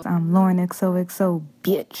I'm Lauren XOXO,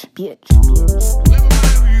 bitch. Living my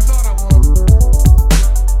life who you thought I was.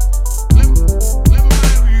 Living my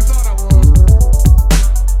life who you thought I was. Living my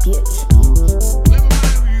life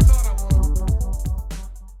who you thought I was.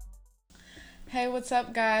 Hey, what's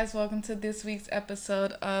up, guys? Welcome to this week's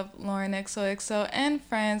episode of Lauren XOXO and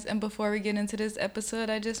Friends. And before we get into this episode,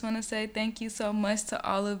 I just want to say thank you so much to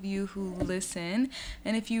all of you who listen.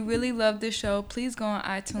 And if you really love the show, please go on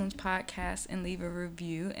iTunes Podcast and leave a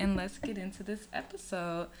review. And let's get into this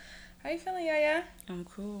episode. How you feeling, Yaya? I'm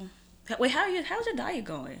cool. Wait, how's your diet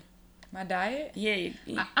going? My diet? Yeah.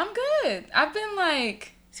 I'm good. I've been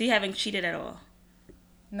like, So you haven't cheated at all?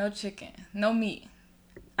 no chicken, no meat.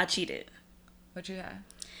 I cheated. What you have?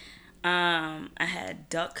 I had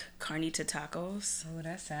duck carnita tacos. Oh,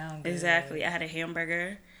 that sounds good. Exactly. I had a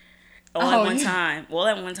hamburger. At one time. At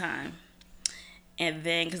one time. And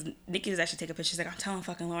then, because Nikki was actually taking pictures, she's like, I'm telling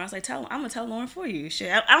fucking Lauren. I was like, I'm going to tell Lauren for you.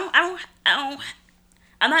 Shit. I'm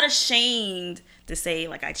not ashamed to say,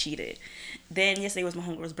 like, I cheated. Then yesterday was my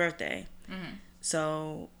homegirl's birthday. Mm-hmm.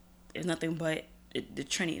 So, it's nothing but the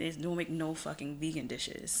Trinity. They don't make no fucking vegan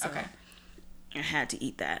dishes. So Okay. I had to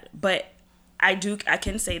eat that. But I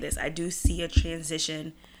can say this. I do see a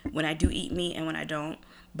transition when I do eat meat and when I don't.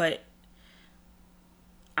 But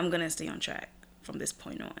I'm going to stay on track from this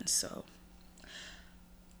point on. So,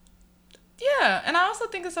 yeah, and I also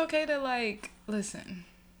think it's okay to, like, listen.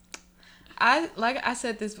 I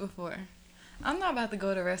said this before. I'm not about to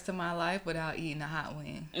go the rest of my life without eating a hot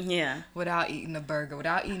wing. yeah. Without eating a burger.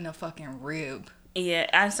 Without eating a fucking rib. Yeah,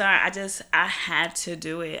 I'm sorry. I had to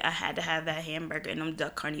do it. I had to have that hamburger, and them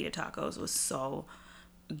duck carnita tacos was so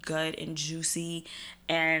good and juicy.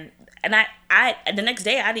 And I the next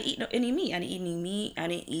day I didn't eat any meat. I didn't eat any meat. I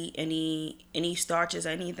didn't eat any starches or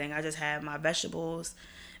anything. I just had my vegetables,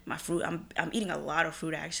 my fruit. I'm eating a lot of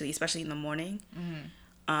fruit actually, especially in the morning.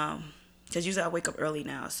 Because usually I wake up early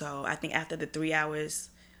now, so I think after the 3 hours,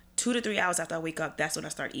 2 to 3 hours after I wake up, that's when I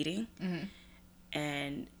start eating.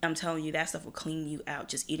 And I'm telling you, that stuff will clean you out,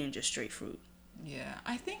 just eating just straight fruit. Yeah.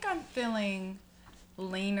 I think I'm feeling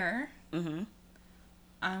leaner. Mm-hmm.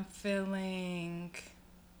 I'm feeling...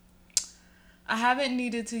 I haven't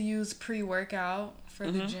needed to use pre-workout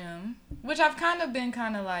for the gym, which I've kind of been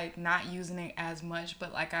like not using it as much,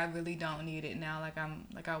 but like I really don't need it now. Like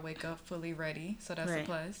I wake up fully ready, so that's a Right.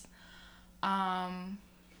 plus.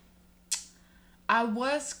 I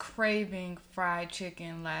was craving fried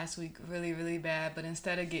chicken last week really, really bad, but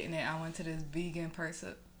instead of getting it, I went to this vegan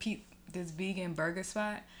vegan burger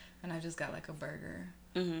spot, and I just got like a burger.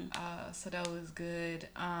 So that was good.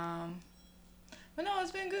 But no,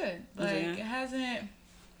 it's been good. Like, it hasn't...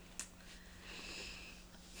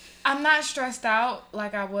 I'm not stressed out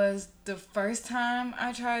like I was the first time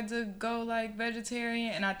I tried to go, like,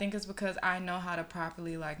 vegetarian. And I think it's because I know how to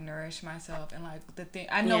properly, like, nourish myself. And, like,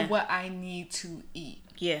 I know what I need to eat.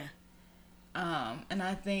 Yeah. And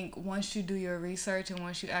I think once you do your research and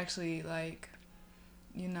once you actually, like,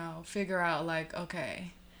 you know, figure out, like,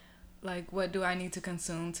 okay, like, what do I need to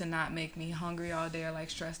consume to not make me hungry all day or,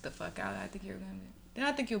 like, stress the fuck out? I think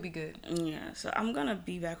you'll be good. Yeah, so I'm going to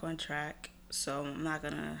be back on track. So I'm not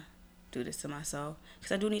going to do this to myself.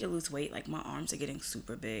 Because I do need to lose weight. Like, my arms are getting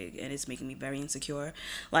super big, and it's making me very insecure.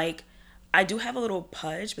 Like, I do have a little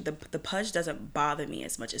pudge, but the pudge doesn't bother me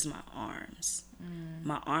as much as my arms.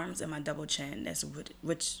 My arms and my double chin, that's what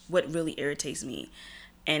really irritates me.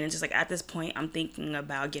 And it's just like, at this point, I'm thinking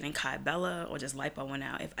about getting Kybella or just lipo one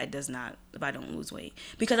out if I don't lose weight.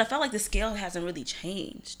 Because I felt like the scale hasn't really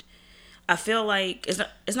changed. I feel like it's not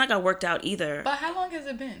like I worked out either. But how long has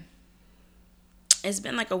it been? It's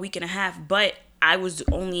been like a week and a half, but I was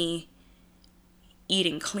only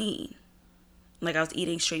eating clean. Like, I was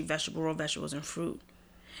eating straight raw vegetables and fruit.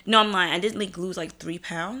 No, I'm lying. I did lose like 3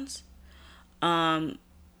 pounds.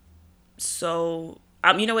 So,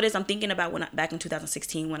 you know what it is? I'm thinking about back in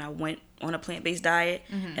 2016 when I went on a plant-based diet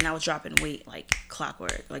and I was dropping weight like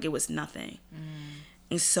clockwork. Like, it was nothing.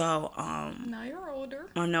 And so, Now you're older.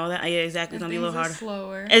 I know that. Yeah, exactly. It's going to be a little harder.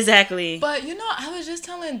 Slower. Exactly. But, you know, I was just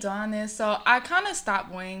telling Dawn this. So, I kind of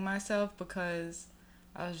stopped weighing myself because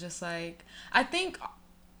I was just like, I think,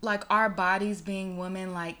 like, our bodies being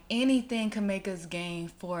women, like, anything can make us gain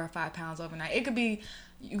 4 or 5 pounds overnight. It could be,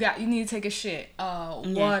 you need to take a shit,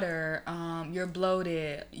 water, you're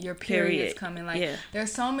bloated, your period's coming. Like,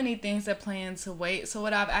 there's so many things that play into weight. So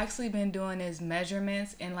what I've actually been doing is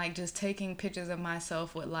measurements and, like, just taking pictures of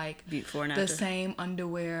myself with, like, before and the after. same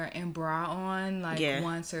underwear and bra on, like,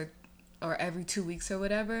 once or every 2 weeks or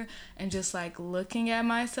whatever, and just, like, looking at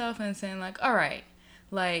myself and saying, like, all right,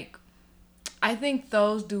 like, I think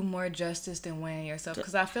those do more justice than weighing yourself,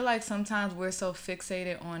 because I feel like sometimes we're so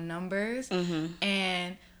fixated on numbers,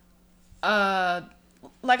 and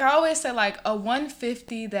like I always say, like a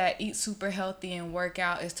 150 that eats super healthy and work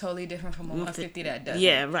out is totally different from a 150 that doesn't.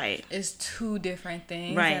 Yeah, right. It's two different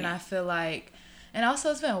things, Right. and I feel like, and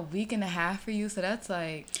also it's been a week and a half for you, so that's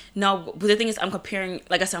like, No, but the thing is, I'm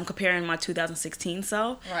comparing my 2016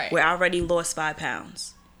 self, Right. where I already lost 5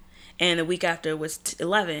 pounds, and the week after was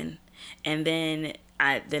 11, and then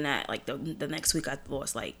I like the next week I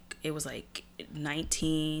lost it was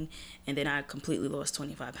 19, and then I completely lost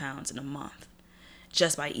 25 pounds in a month,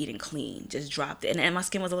 just by eating clean, just dropped it, and my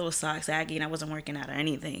skin was a little saggy, and I wasn't working out or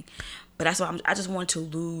anything, but that's why I just want to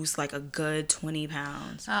lose like a good 20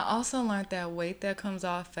 pounds. I also learned that weight that comes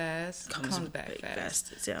off fast comes back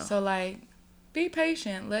fast. Yeah. So like, be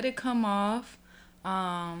patient, let it come off.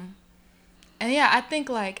 And yeah, I think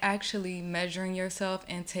like actually measuring yourself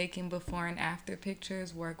and taking before and after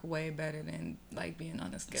pictures work way better than like being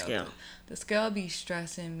on a scale. The scale be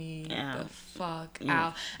stressing me the fuck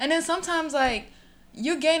out. And then sometimes like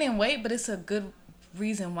you're gaining weight, but it's a good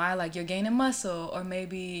reason why, like you're gaining muscle, or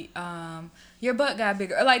maybe your butt got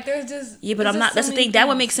bigger, or like there's just but I'm not. That's the thing. That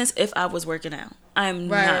would make sense if I was working out. I'm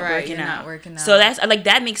not working out. Not working out. So that's like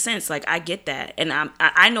that makes sense. Like I get that, and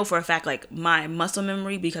I know for a fact like my muscle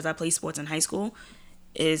memory, because I played sports in high school,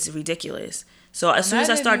 is ridiculous. So as soon as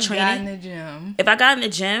I start training, if I got in the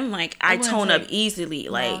gym, like I tone up easily.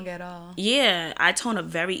 Like at all. Yeah, I tone up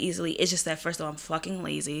very easily. It's just that first of all, I'm fucking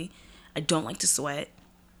lazy. I don't like to sweat.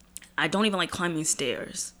 I don't even like climbing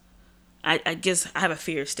stairs. I guess I have a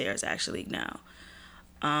fear of stairs actually now.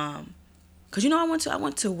 Cause I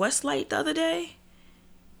went to Westlight the other day.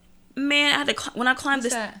 Man, I had to when I climbed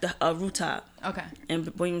the rooftop. Okay.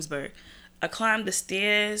 In Williamsburg, I climbed the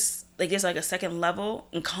stairs. Like there's like a second level,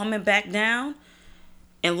 and coming back down,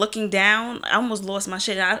 and looking down, I almost lost my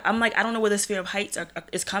shit. And I'm like, I don't know where this fear of heights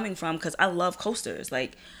is coming from, because I love coasters.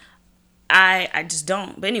 Like, I just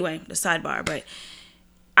don't. But anyway, the sidebar. But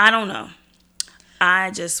I don't know.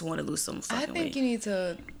 I just want to lose some fucking weight. I think you need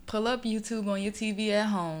to pull up YouTube on your TV at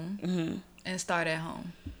home and start at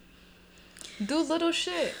home. Do little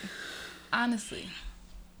shit. Honestly.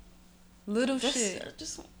 Little shit.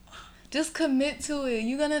 Just commit to it.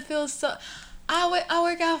 You're going to feel so... I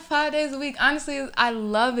work out 5 days a week. Honestly, I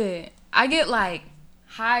love it. I get, like,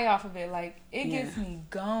 high off of it. Like, it gets me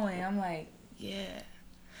going. I'm like, yeah.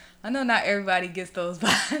 I know not everybody gets those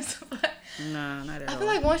vibes, but... No, not at all. I feel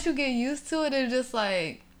like once you get used to it, it's just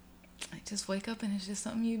like just wake up and it's just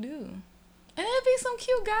something you do. And there'll be some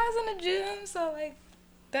cute guys in the gym, so, like,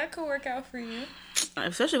 that could work out for you.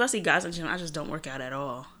 Especially if I see guys in the gym, I just don't work out at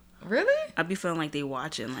all. Really? I be feeling like they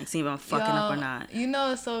watching, like seeing if I'm fucking up or not. You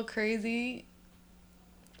know, it's so crazy.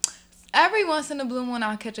 Every once in a blue moon,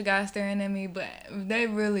 I'll catch a guy staring at me, but they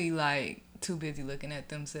really, like, too busy looking at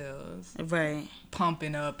themselves. Right.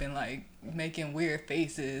 Pumping up and, like, making weird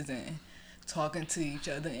faces and talking to each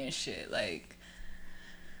other and shit. Like,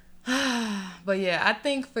 but yeah, I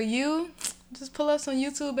think for you, just pull up some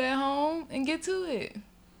YouTube at home and get to it.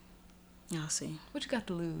 I'll see. What you got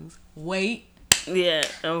to lose? Weight. Yeah.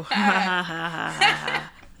 Oh.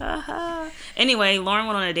 Anyway, Lauren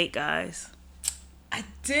went on a date, guys. I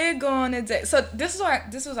did go on a date. So this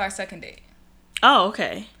was our second date. Oh,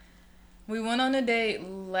 okay. We went on a date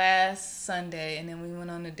last Sunday, and then we went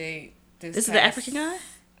on a date this is the African guy?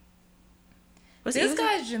 This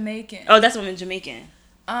guy's Jamaican. Oh, that's woman Jamaican.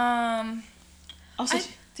 Oh, so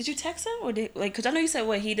did you text him, or because I know you said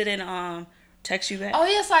he didn't text you back? Oh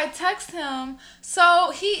yes, I text him.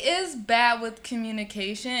 So he is bad with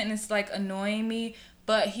communication, and it's like annoying me.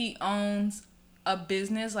 But he owns a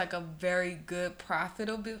business, like a very good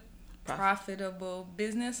profitable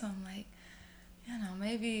business. So I'm like,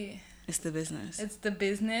 maybe it's the business. It's the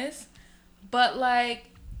business, but like,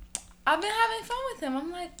 I've been having fun with him.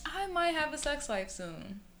 I'm like, I might have a sex life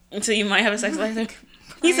soon. So you might have a sex life?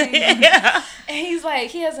 He's like, yeah. And he's like,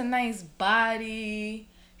 he has a nice body.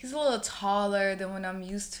 He's a little taller than what I'm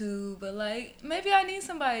used to, but like, maybe I need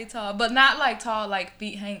somebody tall, but not like tall, like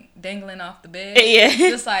feet dangling off the bed. Yeah.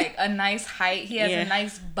 Just like a nice height. He has a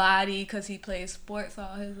nice body because he plays sports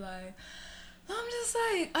all his life. I'm just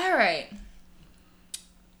like, all right.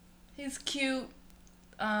 He's cute.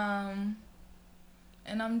 And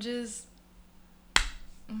I'm gonna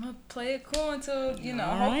play it cool until,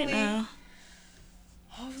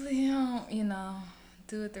 hopefully he don't,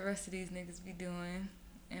 do what the rest of these niggas be doing.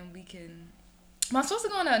 And we can... I'm supposed to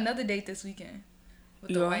go on another date this weekend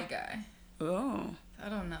with the white guy. Oh. I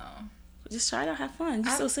don't know. Just try it out, have fun.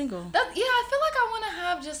 You're still single. I feel like I want to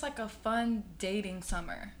have just like a fun dating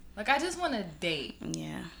summer. Like, I just want to date.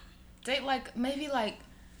 Yeah. date like maybe like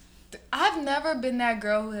I've never been that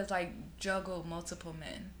girl who has like juggled multiple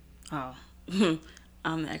men. Oh,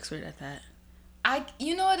 I'm the expert at that.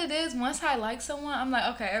 You know what it is? Once I like someone, I'm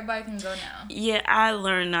like, okay, everybody can go now. Yeah, I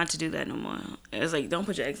learned not to do that no more. It's like, don't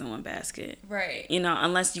put your eggs in one basket. Right. You know,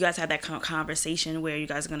 unless you guys have that conversation where you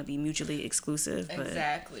guys are going to be mutually exclusive. But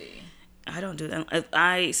Exactly. I don't do that. If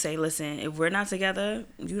I say, listen, if we're not together,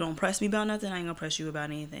 you don't press me about nothing, I ain't going to press you about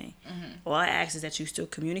anything. Mm-hmm. All I ask is that you still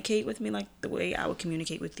communicate with me like the way I would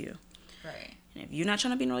communicate with you. Right. And if you're not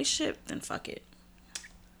trying to be in a relationship, then fuck it.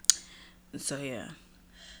 So, yeah.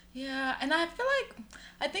 Yeah, and I feel like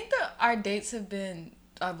I think that our dates have been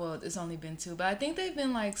well, it's only been 2, but I think they've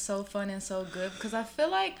been like so fun and so good because I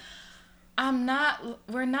feel like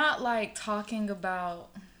we're not like talking about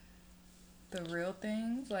the real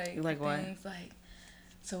things like what? things like,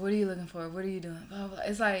 so what are you looking for? What are you doing? Blah, blah.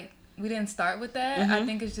 It's like we didn't start with that. Mm-hmm. I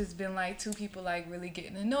think it's just been like 2 people like really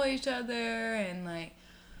getting to know each other, and like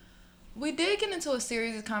we did get into a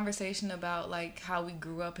series of conversation about like how we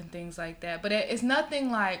grew up and things like that, but it's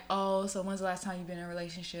nothing like, oh, so when's the last time you've been in a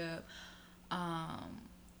relationship?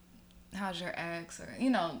 How's your ex? Or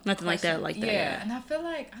Nothing like that, yeah. And I feel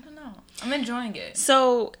like I don't know, I'm enjoying it.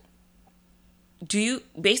 So, do you,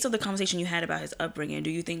 based on the conversation you had about his upbringing, do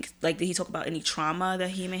you think, like, did he talk about any trauma that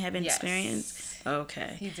he may have Yes. experienced?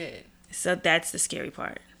 Okay. He did. So that's the scary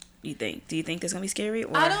part, you think? Do you think that's going to be scary?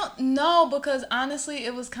 Or? I don't know, because honestly,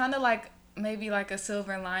 it was kind of like maybe like a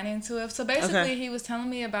silver lining to it. So basically, Okay. he was telling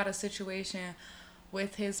me about a situation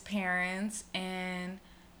with his parents, and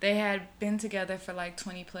they had been together for like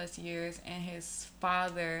 20 plus years, and his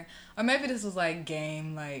father, or maybe this was like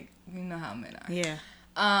game, like, you know how men are. Yeah.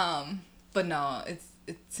 But no, it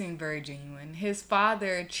seemed very genuine. His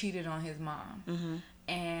father cheated on his mom, Mm-hmm.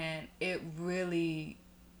 and it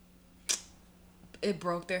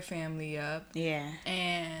broke their family up. Yeah.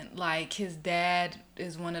 And like his dad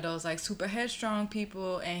is one of those like super headstrong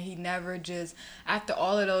people, and he never just, after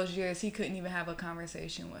all of those years, he couldn't even have a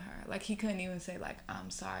conversation with her. Like he couldn't even say like, I'm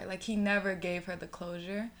sorry. Like he never gave her the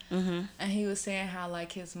closure. Mm-hmm. And he was saying how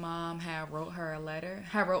like his mom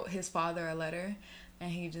wrote his father a letter,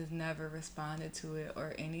 and he just never responded to it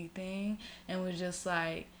or anything, and was just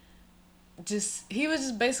like, he was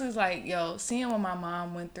just basically like, yo, seeing what my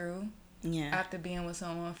mom went through Yeah. after being with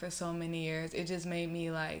someone for so many years, it just made me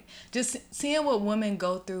like, just seeing what women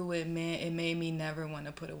go through with men, it made me never want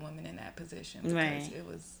to put a woman in that position, because Right.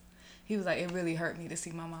 he was like, it really hurt me to see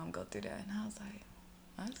my mom go through that. And I was like,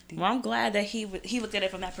 that's deep. Well, I'm glad that he looked at it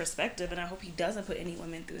from that perspective, and I hope he doesn't put any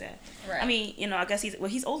women through that. Right. I mean, I guess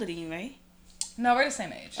he's older than you, right? No, we're the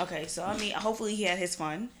same age. Okay, so I mean, hopefully he had his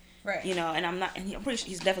fun. Right. And I'm pretty sure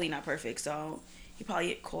he's definitely not perfect, so he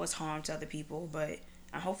probably caused harm to other people, but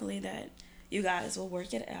hopefully that you guys will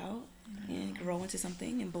work it out and grow into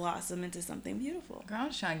something and blossom into something beautiful. Girl, I'm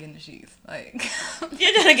just trying to get in the sheets. Like,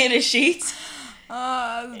 You're gonna get in sheets.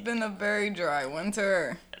 it's been a very dry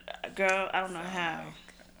winter. Girl, I don't know how.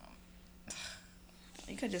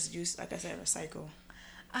 You could just use, like I said, recycle.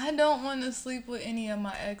 I don't want to sleep with any of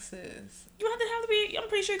my exes. You don't have to be, I'm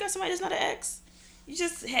pretty sure you got somebody that's not an ex. You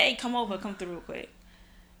just, hey, come through real quick.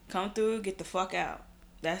 Come through, get the fuck out.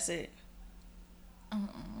 That's it.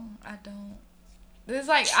 I don't. There's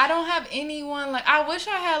like, I don't have anyone, like, I wish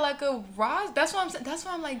I had like a Ross. That's what I'm saying. That's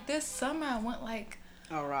why I'm like, this summer I want like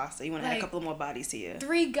Oh, Ross, so you want to add a Like, couple of more bodies to you.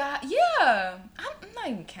 3 guys. Yeah. I'm not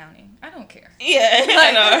even counting. I don't care. Yeah,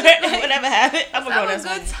 I know. like- Whatever happened, I'm Let's gonna go have a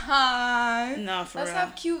next good time. No, for Let's real.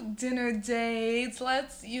 have cute dinner dates.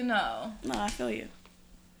 Let's, No, I feel you.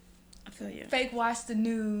 fake watch the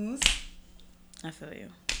news. I feel you.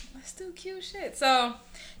 Let's do cute shit. So,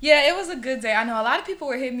 yeah, it was a good day. I know a lot of people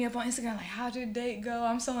were hitting me up on Instagram like, how'd your date go?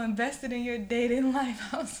 I'm so invested in your dating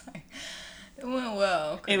life. I was like, it went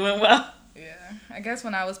well. It went well. Yeah. I guess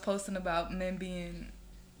when I was posting about men being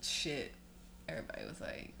shit, everybody was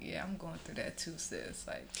like, yeah, I'm going through that too, sis.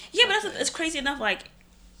 Like, Yeah, but it's crazy enough. Like,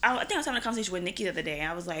 I think I was having a conversation with Nikki the other day,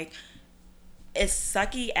 and I was like, as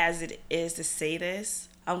sucky as it is to say this,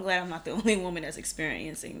 I'm glad I'm not the only woman that's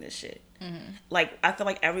experiencing this shit. Mm-hmm. Like, I feel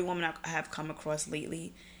like every woman I have come across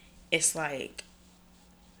lately, it's like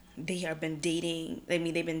they have been dating. I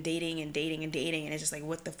mean, they've been dating, and it's just like,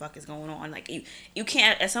 what the fuck is going on? Like, you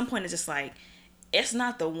can't. At some point, it's just like, it's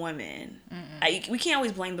not the women. We can't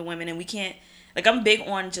always blame the women, and we can't. Like, I'm big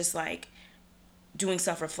on just like doing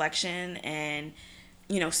self-reflection and,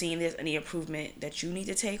 seeing there's any improvement that you need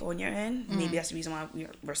to take on your end. Maybe that's the reason why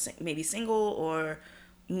we're maybe single, or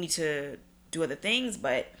you need to do other things.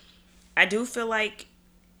 But I do feel like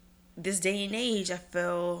this day and age, I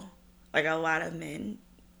feel like a lot of men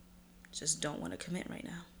just don't want to commit right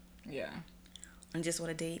now yeah. and just want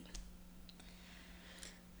to date.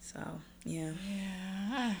 So yeah.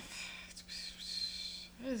 Yeah.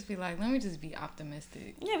 I just be like, let me just be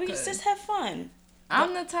optimistic. Yeah, we can 'Cause just have fun.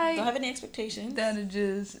 I'm the type Don't have any expectations. that'll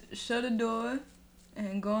just shut the door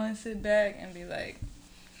and go and sit back and be like,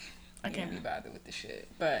 I can't be bothered with the shit.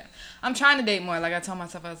 But I'm trying to date more. Like I told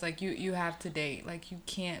myself, I was like, you have to date. Like you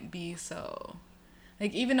can't be so.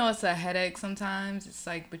 Like even though it's a headache sometimes, it's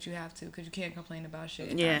like, but you have to because you can't complain about shit.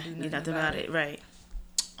 And Yeah, not do you nothing nothing about it, right?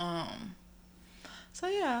 So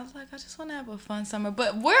yeah, I was like, I just want to have a fun summer.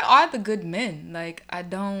 But where are the good men? Like I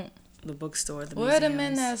don't. The bookstore, the Where are the museums.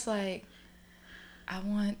 men that's like, I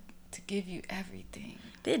want to give you everything.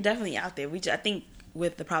 They're definitely out there. I think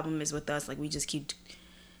with the problem is with us, like we just keep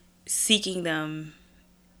seeking them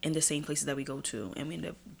in the same places that we go to, and we end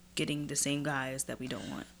up getting the same guys that we don't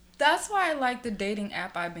want. That's why I like the dating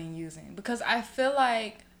app I've been using because I feel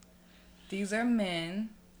like these are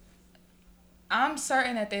men. I'm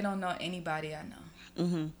certain that they don't know anybody I know.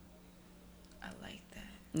 Mm-hmm. I like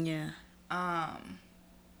that. Yeah.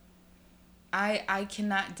 I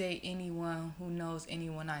cannot date anyone who knows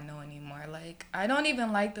anyone I know anymore. Like I don't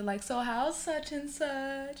even like the like. So how's such and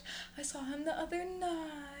such? I saw him the other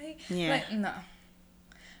night. Yeah. Like no.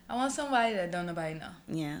 I want somebody that don't nobody know.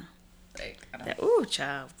 Yeah. Like I don't. That, ooh,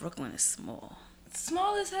 child, Brooklyn is small.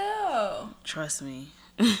 Small as hell. Trust me.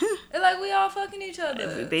 It's like we all fucking each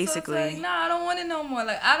other. Basically. So it's like, nah, I don't want it no more.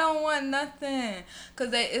 Like I don't want nothing. Cause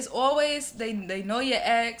it's always they know your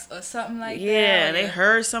ex or something like that. Yeah, they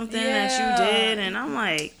heard something that you Yeah. did, and I'm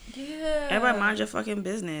like, Yeah. everybody mind your fucking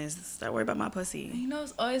business. Stop worrying about my pussy. You know,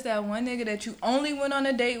 it's always that one nigga that you only went on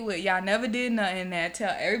a date with. Y'all never did nothing. That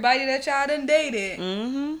tell everybody that y'all done dated,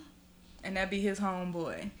 Mm-hmm. and that be his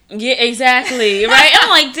homeboy. Yeah, exactly. Right? I'm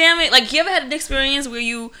like, damn it. Like, you ever had an experience where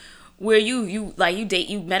you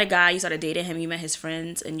met a guy, you started dating him, you met his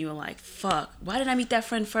friends, and you were like, fuck, why did I meet that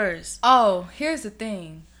friend first? Oh, here's the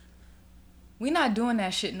thing. We not doing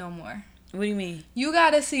that shit no more. What do you mean? You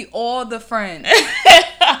gotta see all the friends.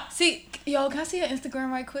 See, yo, can I see your Instagram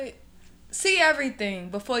right quick? See everything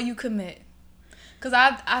before you commit. Cause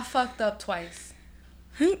I fucked up twice.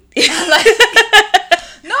 Like,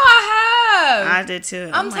 no, I have. I did too.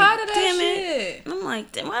 I'm like, tired of that damn shit. It. I'm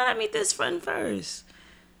like, damn, why did I meet this friend first?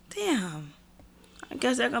 Damn. I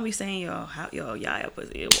guess they're gonna be saying, y'all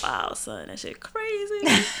pussy is wild, son. That shit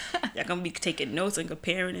crazy. Y'all gonna be taking notes and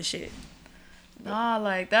comparing and shit. Nah,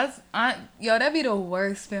 like that'd be the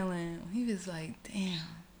worst feeling. He was like, damn.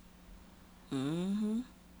 Mm-hmm.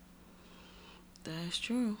 That's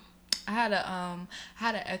true. I had an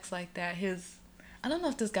ex like that. I don't know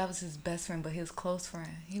if this guy was his best friend, but his close friend.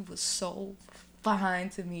 He was so fine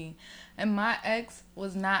to me, and my ex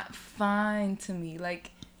was not fine to me.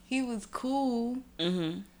 Like he was cool,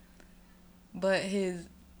 Mm-hmm. but his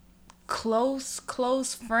close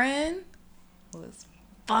friend was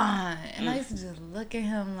fine, and I used to just look at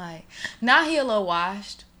him like. Now he a little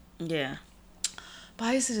washed, Yeah. but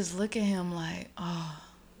I used to just look at him like, oh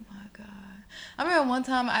my god. I remember one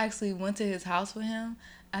time I actually went to his house with him.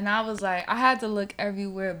 And I was like, I had to look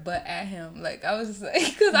everywhere but at him. Like, I was just like,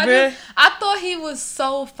 because I thought he was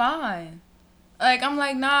so fine. Like, I'm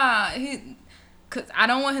like, nah. Because I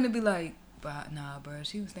don't want him to be like, but nah, bro,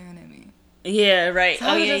 she was staring at me. Yeah, right. So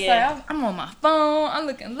I was yeah, just yeah. like, I'm on my phone. I'm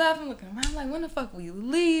looking left. I'm looking right. I'm like, when the fuck were you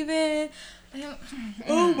leaving?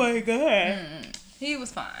 Oh my god. He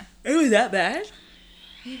was fine. It was that bad?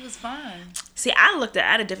 He was fine. See, I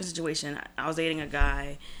had a different situation. I was dating a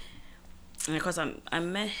guy. And of course, I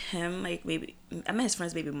met him I met his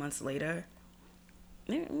friends maybe months later,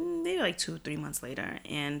 maybe like 2-3 months later,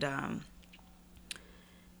 and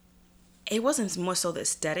it wasn't more so the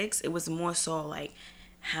aesthetics. It was more so like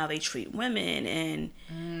how they treat women and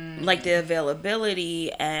like the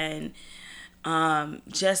availability and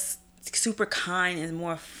just super kind and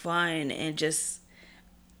more fun and just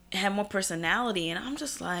had more personality. And I'm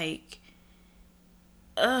just like,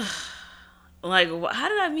 ugh. Like, how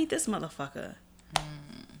did I meet this motherfucker?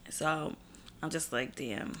 So, I'm just like,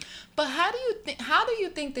 damn. But how do you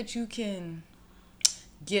think that you can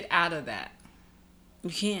get out of that?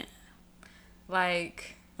 You can't.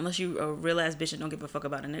 Like, Unless you a real ass bitch and don't give a fuck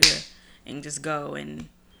about a nigga and just go and...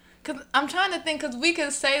 Cause I'm trying to think, cause we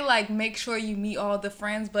could say like make sure you meet all the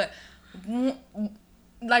friends, but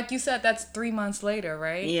like you said, that's 3 months later,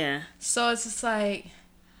 right? Yeah. So it's just like,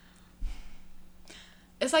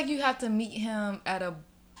 it's like you have to meet him at a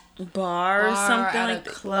Bar or something at like a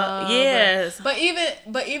that. club. Yes. But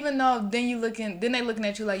even though then they looking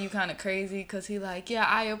at you like you kind of crazy, cause he like, yeah,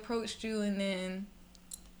 I approached you and then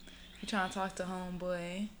you trying to talk to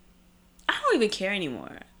homeboy. I don't even care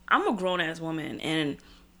anymore. I'm a grown ass woman and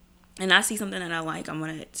I see something that I like, I'm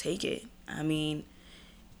gonna take it. I mean,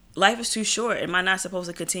 life is too short. Am I not supposed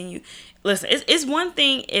to continue? Listen, it's one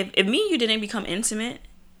thing if me and you didn't become intimate,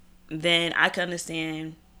 then I can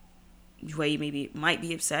understand why you might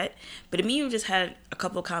be upset. But if me and you just had a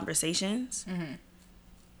couple of conversations,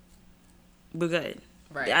 we're good.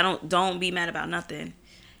 Right. Don't be mad about nothing,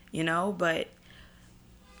 you know. But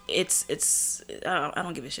it's I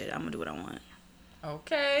don't give a shit. I'm gonna do what I want.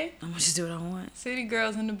 Okay. I'm gonna just do what I want. City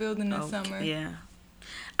girls in the building this summer. Yeah.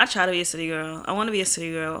 I try to be a city girl. I want to be a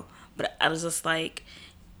city girl, but I was just like,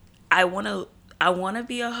 I want to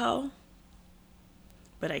be a hoe,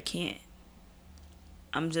 but I can't.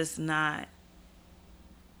 I'm just not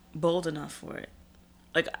bold enough for it.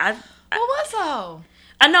 Like Well, what's all?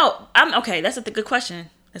 I know. I'm okay. That's a good question.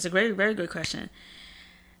 That's a very, very good question.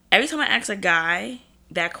 Every time I ask a guy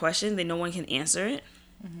that question, no one can answer it.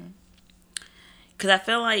 Because I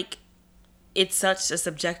feel like it's such a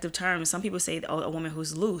subjective term. Some people say, oh, a woman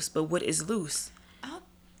who's loose, but what is loose?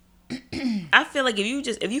 I feel like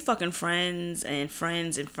if you fucking friends and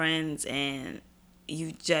friends and friends and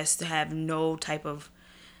you just have no type of,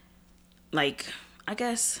 like, I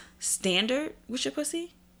guess, standard with your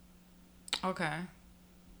pussy, Okay.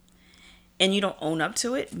 and you don't own up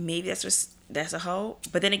to it, maybe that's a hoe.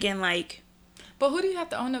 But then again, like, But who do you have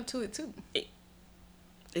to own up to it to?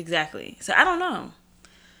 exactly. So I don't know.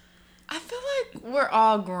 I feel like we're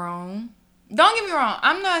all grown. Don't get me wrong.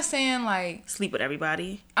 I'm not saying like Sleep with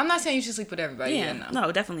everybody. I'm not saying you should sleep with everybody. Yeah, Yeah,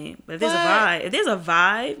 no, definitely. But if there's a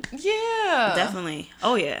vibe, Yeah. definitely.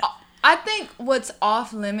 Oh yeah, I think what's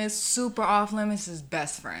off limits, super off limits, is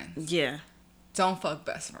best friends. yeah, Don't fuck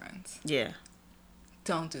best friends. yeah.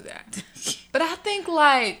 Don't do that. But I think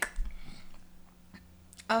like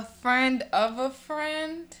a friend of a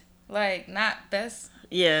friend, like not best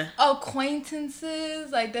Yeah,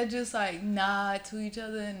 acquaintances, like that just like nod to each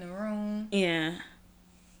other in the room. yeah.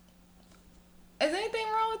 Is anything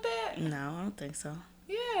wrong with that? No, I don't think so.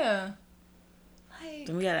 Yeah. Like,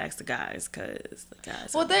 Then we gotta ask the guys, cause the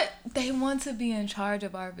guys. well, they want to be in charge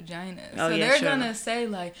of our vaginas, Oh, so yeah, they're true. gonna say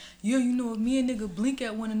like, yeah, you know, if me and nigga blink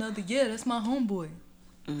at one another, yeah, that's my homeboy,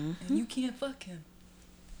 and you can't fuck him.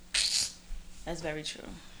 That's very true.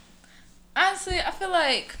 Honestly, I feel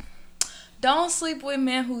like don't sleep with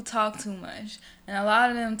men who talk too much, and a lot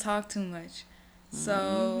of them talk too much.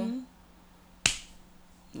 So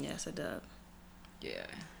Yes, a dub. yeah.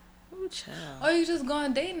 Ooh, child. Or you just go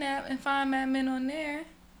on dating app and find mad men on there.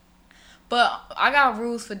 But I got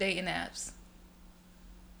rules for dating apps.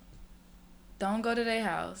 Don't go to their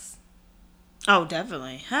house. Oh,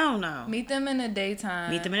 definitely. Hell no. Meet them in the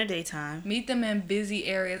daytime. Meet them in the daytime. Meet them in busy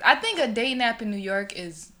areas. I think a dating app in New York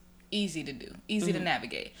is easy to do, easy to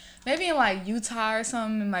navigate. Maybe in like Utah or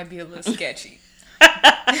something, it might be a little sketchy.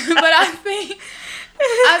 But I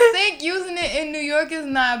think using it in New York is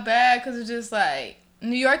not bad because it's just like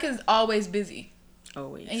New York is always busy.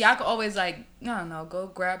 Always. And y'all could always like, I don't know, go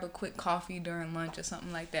grab a quick coffee during lunch or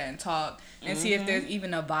something like that and talk and see if there's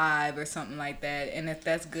even a vibe or something like that. And if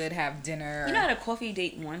that's good, have dinner. You know, I had a coffee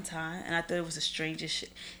date one time, and I thought it was the strangest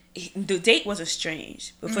shit. The date wasn't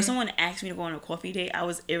strange, but for someone to ask me to go on a coffee date, I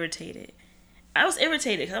was irritated.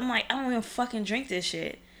 Because I'm like, I don't even fucking drink this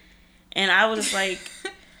shit. And I was just like,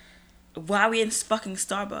 why are we in fucking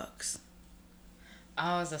Starbucks?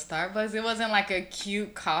 Oh, it was a Starbucks? It wasn't like a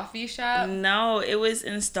cute coffee shop? No, it was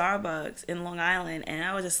in Starbucks in Long Island, and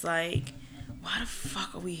I was just like, why the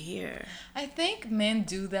fuck are we here? I think men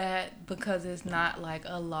do that because it's not like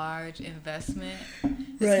a large investment.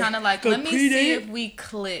 It's Right. kind of like, A let me see pre-date? if we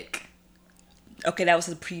click. Okay, that was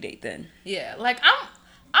a pre-date then. Yeah, like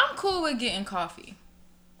I'm cool with getting coffee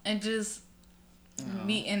and just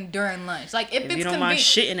meeting during lunch. Like if If it's you don't mind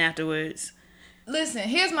convenient. shitting afterwards. Listen,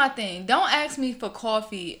 here's my thing. Don't ask me for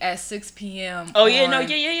coffee at 6 p.m. Oh, yeah, on no,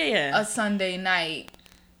 yeah. a Sunday night.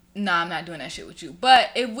 Nah, I'm not doing that shit with you. But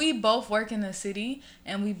if we both work in the city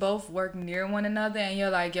and we both work near one another and you're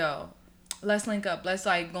like, yo, let's link up. Let's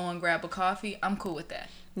like go and grab a coffee. I'm cool with that.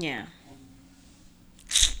 Yeah.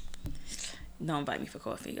 Don't invite me for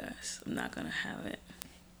coffee, guys. I'm not gonna have it.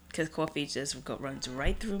 Because coffee just runs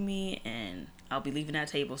right through me, and I'll be leaving that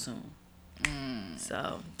table soon.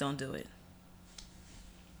 So, don't do it.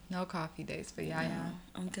 No coffee dates for y'all. No,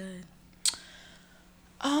 I'm good.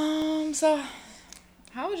 So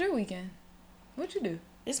how was your weekend? What'd you do?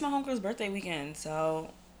 It's my homegirl's birthday weekend,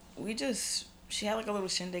 so she had like a little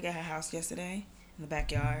shindig at her house yesterday in the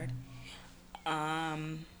backyard. I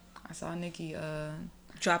saw Nikki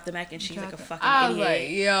Dropped the mac and cheese like a fucking I was idiot. like,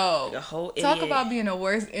 yo, Like a whole talk idiot. about being a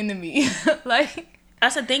worst enemy. Like, I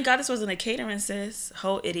said, thank God this wasn't a catering, sis.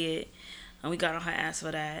 Whole idiot. And we got on her ass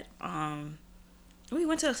for that. We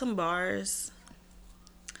went to some bars.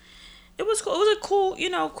 It was cool. It was a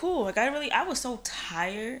cool, cool. Like I was so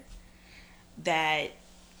tired that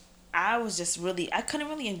I couldn't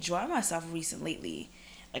really enjoy myself lately.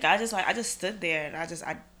 Like I just stood there and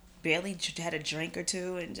I barely had a drink or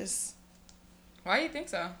two and just. Why do you think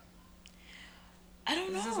so? I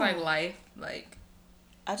don't know. This is like life, like.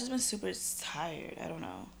 I've just been super tired. I don't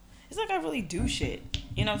know. It's like I really do shit,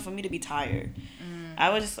 for me to be tired.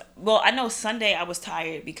 I know Sunday I was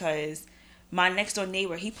tired because my next door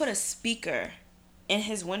neighbor, he put a speaker in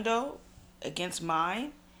his window against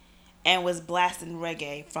mine and was blasting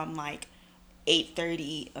reggae from like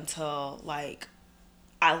 8:30 until like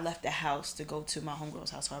I left the house to go to my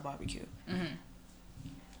homegirl's house for a barbecue. Mm-hmm.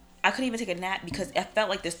 I couldn't even take a nap because I felt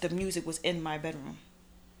like the music was in my bedroom.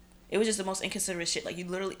 It was just the most inconsiderate shit. Like, you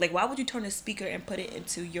literally, like, why would you turn a speaker and put it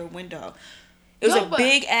into your window? It was a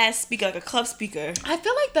big ass speaker, like a club speaker. I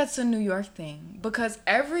feel like that's a New York thing because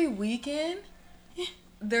every weekend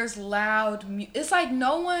there's loud music. It's like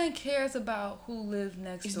no one cares about who lives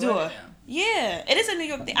next door to them. Yeah, it is a New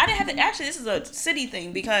York thing. I didn't have to. Actually, this is a city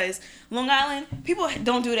thing because Long Island people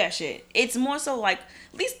don't do that shit. It's more so like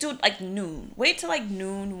at least do it like noon. Wait till like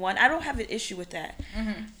noon 1. I don't have an issue with that.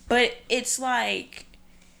 Mm-hmm. But it's like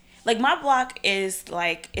my block is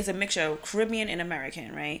like it's a mixture of Caribbean and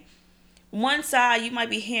American, right? One side you might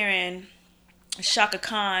be hearing Shaka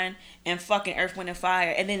Khan and fucking Earth, Wind and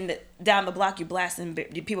Fire, and then down the block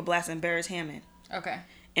people blasting Barris Hammond. Okay.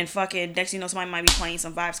 And fucking next somebody might be playing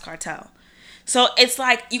some Vibes Cartel. So it's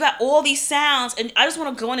like you got all these sounds, and I just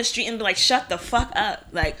want to go in the street and be like, shut the fuck up,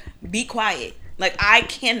 like be quiet. Like I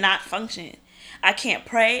cannot function. I can't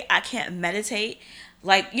pray. I can't meditate.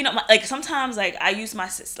 Like like sometimes like I use my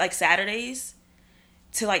like Saturdays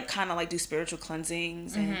to like kind of like do spiritual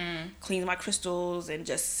cleansings and clean my crystals and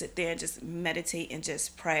just sit there and just meditate and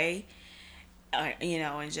just pray,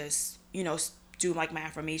 and just do like my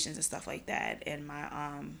affirmations and stuff like that and my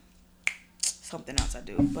something else I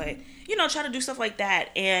do, but try to do stuff like that,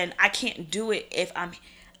 and I can't do it if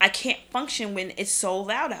I can't function when it's so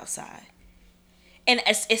loud outside, and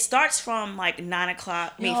it starts from like 9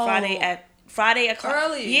 o'clock. I mean Friday o'clock.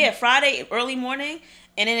 Early. Yeah, Friday early morning.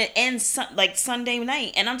 And then it ends like Sunday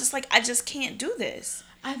night. And I'm just like, I just can't do this.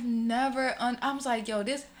 I've never... I was like, yo,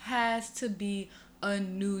 this has to be a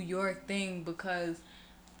New York thing because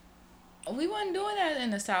we wasn't doing that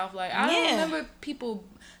in the South. Like, I don't remember people...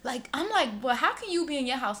 Like, I'm like, well, how can you be in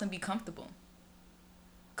your house and be comfortable?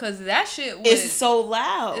 Because that shit was... It's so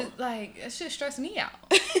loud. That shit stressed me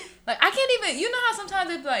out. Like, I can't even... You know how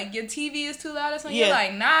sometimes it's like your TV is too loud or something? Yeah. You're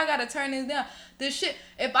like, nah, I gotta turn this down. This shit...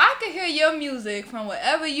 If I could hear your music from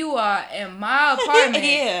wherever you are in my apartment...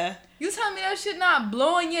 Yeah. You tell me that shit not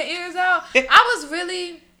blowing your ears out? I was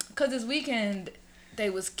really... Because this weekend,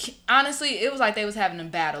 they was... Honestly, it was like they was having a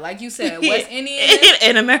battle. Like you said, West Indian...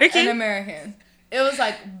 and American? And American. It was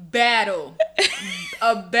like battle.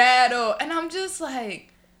 A battle. And I'm just like...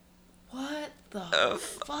 What the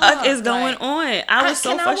fuck is going on? I was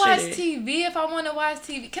so frustrated. Can I watch TV if I want to watch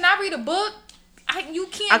TV? Can I read a book? You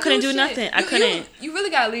can't. I couldn't do nothing. I couldn't. You really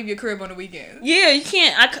gotta leave your crib on the weekends. Yeah, you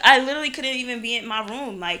can't. I literally couldn't even be in my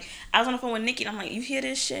room. Like I was on the phone with Nikki, and I'm like, "You hear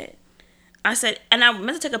this shit?" I said, and I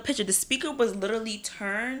meant to take a picture. The speaker was literally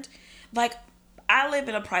turned. Like I live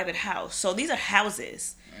in a private house, so these are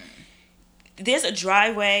houses. There's a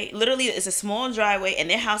driveway. Literally, it's a small driveway, and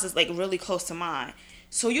their house is like really close to mine.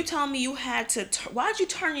 So you tell me you had to... why'd you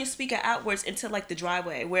turn your speaker outwards into, like, the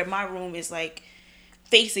driveway where my room is, like,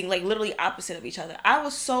 facing, like, literally opposite of each other? I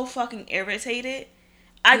was so fucking irritated.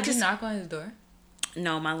 Did you knock on his door?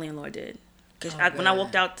 No, my landlord did. Because when I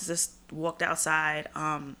walked outside,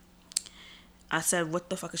 I said, what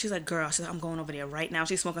the fuck? She's like, girl, I'm going over there right now.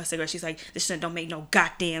 She's smoking a cigarette. She's like, this shit don't make no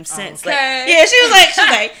goddamn sense. Okay. Like, yeah,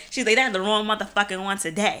 she's like, they had the wrong motherfucking one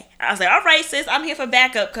today. I was like, all right, sis, I'm here for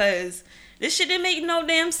backup because... this shit didn't make no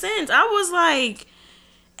damn sense. I was like,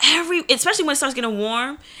 especially when it starts getting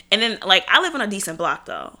warm. And then, like, I live on a decent block,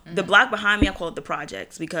 though. Mm-hmm. The block behind me, I call it the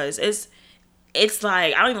projects because it's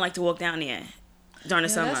like, I don't even like to walk down there during the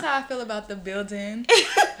summer. That's how I feel about the building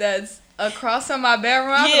that's across from my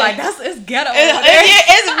bedroom. I'm like, it's ghetto over there.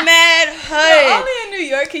 It's mad hood. Only in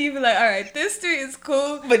New York can you be like, all right, this street is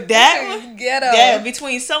cool. But that one, ghetto. Yeah,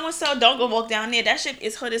 between so and so, don't go walk down there. That shit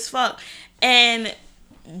is hood as fuck. And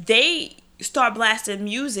they... start blasting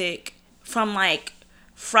music from like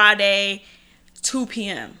Friday 2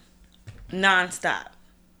 p.m. nonstop.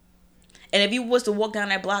 And if you was to walk down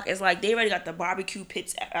that block, it's like they already got the barbecue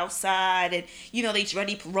pits outside and they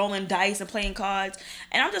ready rolling dice and playing cards.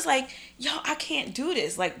 And I'm just like, yo, I can't do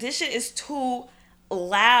this. Like this shit is too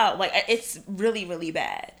loud. Like, it's really, really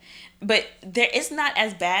bad. But it's not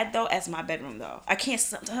as bad, though, as my bedroom, though.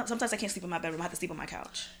 Sometimes I can't sleep in my bedroom. I have to sleep on my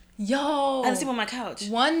couch. Yo. I have to sleep on my couch.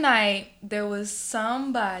 One night, there was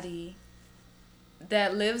somebody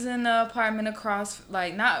that lives in the apartment across,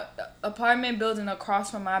 like, not apartment building across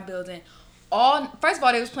from my building. First of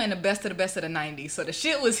all, they was playing the best of the 90s. So the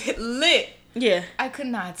shit was lit. Yeah. I could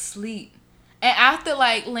not sleep. And after,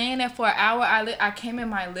 like, laying there for an hour, I came in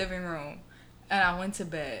my living room and I went to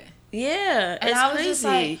bed. Yeah, And it's I was crazy. just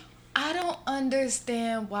like, I don't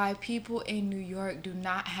understand why people in New York do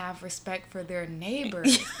not have respect for their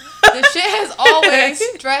neighbors. The shit has always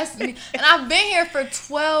stressed me. And I've been here for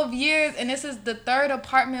 12 years, and this is the third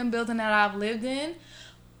apartment building that I've lived in.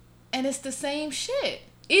 And it's the same shit.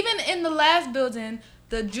 Even in the last building,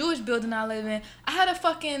 the Jewish building I live in, I had a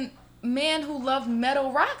fucking man who loved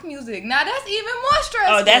metal rock music. Now that's even more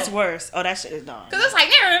stressful. Oh, that's worse. Oh, that shit is dumb. Because it's like...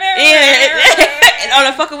 And on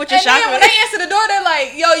the fucking with your and then chakra. when they answer the door, they're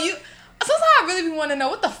like, yo, you... Sometimes I really be wanting to know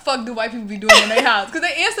what the fuck do white people be doing in their house? Because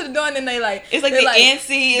they answer the door and then they like... It's like they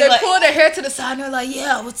antsy. They like, pull their hair to the side and they're like,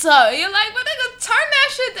 yeah, what's up? And you're like, but they could turn that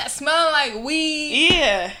shit that smelling like weed.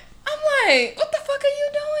 Yeah. I'm like, what the fuck are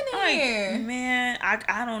you doing here? Man,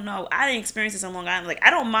 I don't know. I didn't experience this in Long Island. Like,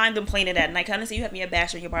 I don't mind them playing it at night. Honestly, you have me a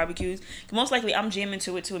bash on your barbecues. Most likely, I'm jamming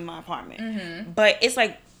to it too in my apartment. Mm-hmm. But it's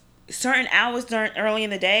like certain hours during early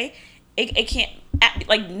in the day, it can't,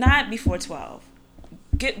 like, not before 12.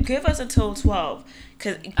 Give us until 12.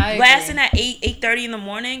 Because blasting at 8:30 in the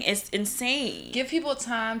morning is insane. Give people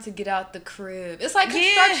time to get out the crib. It's like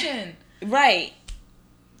construction. Yeah. Right.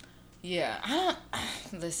 Yeah, I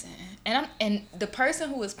don't listen, and the person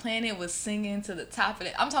who was playing it was singing to the top of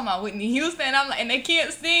it. I'm talking about Whitney Houston. I'm like, and they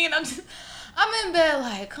can't sing, and I'm in bed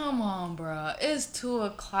like, come on, bro. It's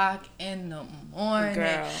 2:00 in the morning.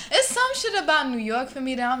 Girl. It's some shit about New York for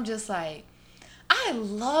me that I'm just like, I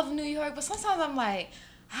love New York, but sometimes I'm like,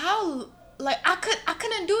 how? Like I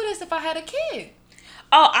couldn't do this if I had a kid.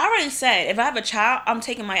 Oh, I already said if I have a child, I'm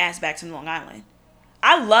taking my ass back to Long Island.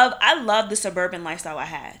 I love the suburban lifestyle I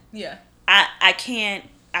had. Yeah. I couldn't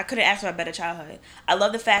ask for a better childhood. I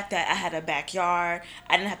love the fact that I had a backyard.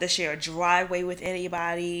 I didn't have to share a driveway with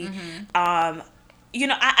anybody. Mm-hmm. You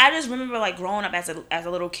know, I just remember like growing up as a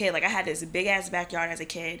little kid. Like I had this big ass backyard as a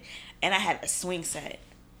kid, and I had a swing set.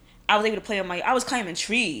 I was able to play on I was climbing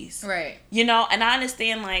trees. Right. You know, and I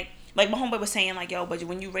understand like my homeboy was saying like, yo, but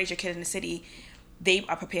when you raise your kid in the city, they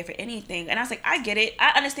are prepared for anything. And I was like, I get it.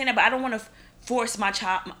 I understand that, but I don't want to force a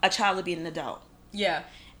child to be an adult. Yeah.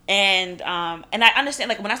 And I understand,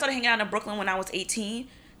 like, when I started hanging out in Brooklyn when I was 18,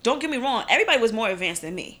 don't get me wrong, everybody was more advanced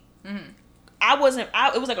than me. Mm-hmm. It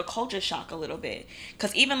was like a culture shock a little bit.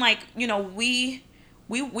 Because even, like, you know, we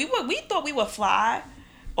thought we were fly,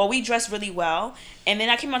 or we dressed really well. And then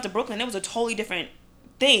I came out to Brooklyn, it was a totally different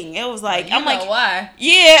thing. It was like, I'm like, why?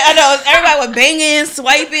 Yeah, I know. Everybody was banging,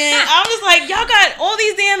 swiping. I'm just like, y'all got all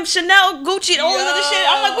these damn Chanel, Gucci, and all this other shit.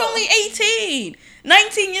 I'm like, we're only 18,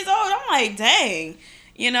 19 years old. I'm like, dang,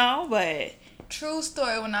 you know. But true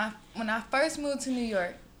story. When I first moved to New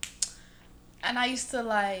York, and I used to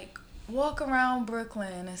like walk around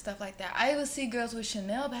Brooklyn and stuff like that, I would see girls with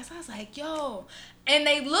Chanel bags. I was like, yo, and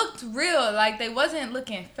they looked real, like they wasn't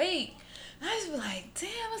looking fake. I just be like,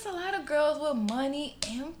 damn, it's a lot of girls with money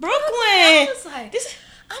in Brooklyn. I was like,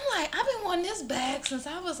 I've been wanting this bag since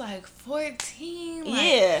I was like 14. Like,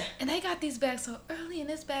 yeah. And they got these bags so early, and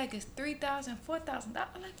this bag is $3,000, $4,000.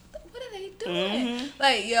 I'm like, what are they doing? Mm-hmm.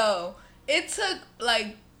 Like, yo, it took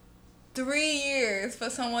like 3 years for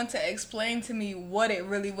someone to explain to me what it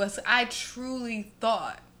really was. I truly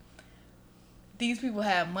thought these people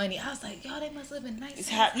have money. I was like, yo, they must live in nice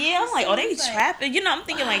houses. Yeah, I'm like, oh, they Like, trapping. You know, I'm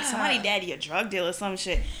thinking like somebody daddy a drug dealer or some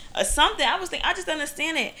shit. Or something. I just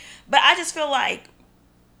understand it. But I just feel like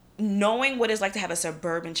knowing what it's like to have a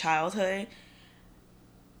suburban childhood.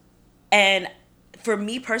 And for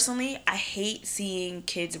me personally, I hate seeing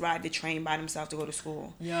kids ride the train by themselves to go to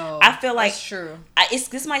school. Yo, I feel like that's true.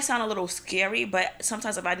 This might sound a little scary, but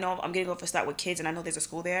sometimes if I know I'm getting off a start with kids and I know there's a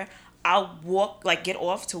school there, I'll get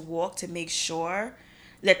off to walk to make sure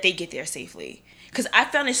that they get there safely. Because I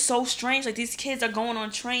found it so strange. Like, these kids are going on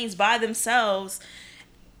trains by themselves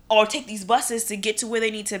or take these buses to get to where they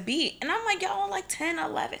need to be. And I'm like, y'all are like 10,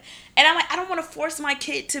 11. And I'm like, I don't want to force my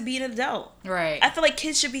kid to be an adult. Right. I feel like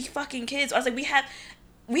kids should be fucking kids. I was like,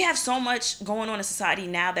 we have so much going on in society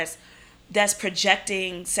now that's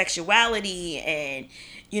projecting sexuality and,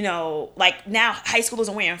 you know, like now high schoolers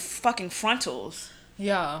are wearing fucking frontals.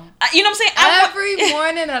 Yeah. You know what I'm saying? Every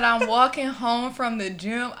morning that I'm walking home from the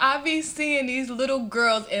gym, I be seeing these little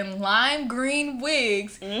girls in lime green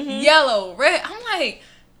wigs, yellow, red. I'm like,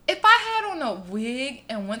 if I had on a wig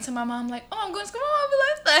and went to my mom like, oh, I'm going to school, my mom would be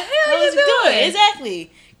like, what the hell How you is it doing? doing?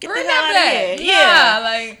 Exactly. Get Bring the hell that out back. of here. Yeah.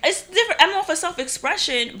 Like, It's different. I'm all for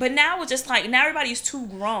self-expression, but now it's just like, now everybody's too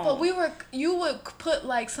grown. but you would put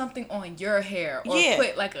like something on your hair or Yeah.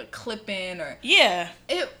 put like a clip in or Yeah.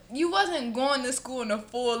 you wasn't going to school in a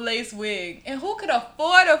full lace wig. And who could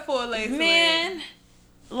afford a full lace wig? Man,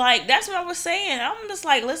 like, that's what I was saying. I'm just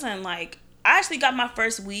like, listen, like, I actually got my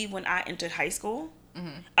first weave when I entered high school.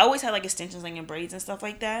 Mm-hmm. I always had, like, extensions, like, and braids and stuff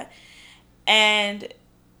like that. And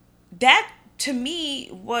that, to me,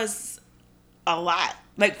 was a lot.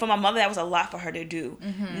 Like, for my mother, that was a lot for her to do.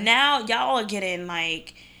 Mm-hmm. Now, y'all are getting,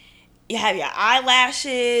 like, you have your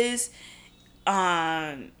eyelashes,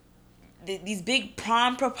 these big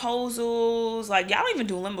prom proposals. Like, y'all don't even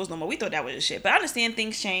do limos no more. We thought that was the shit. But I understand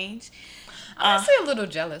things change. I'm honestly a little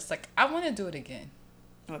jealous. Like, I want to do it again.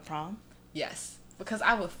 With prom? Yes. Because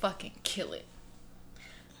I would fucking kill it.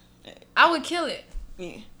 I would kill it.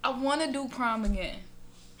 Yeah. I want to do prom again.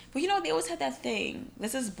 But you know, they always had that thing.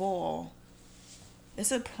 This is ball.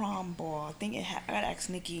 This is prom ball. I think I gotta ask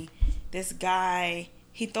Nikki. This guy,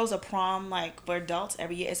 he throws a prom, like, for adults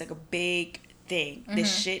every year. It's like a big thing.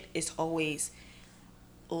 This shit is always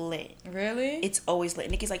lit. Really? It's always lit.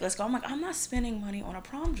 Nikki's like, let's go. I'm like, I'm not spending money on a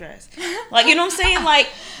prom dress. Like, you know what I'm saying? Like,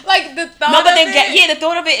 like the thought no, but of then it? the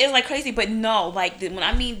thought of it is like crazy. But no, like, when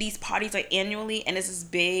I mean these parties are annually, and it's this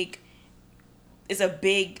big, it's a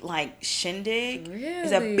big, like, shindig.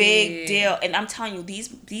 It's a big deal. And I'm telling you, these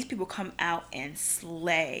people come out and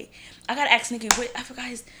slay. I gotta ask Nikki, I forgot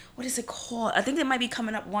what is it called? I think there might be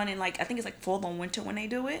coming up one in, like, I think it's like fall and winter when they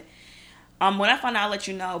do it. When I find out, I'll let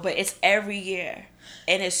you know. But it's every year,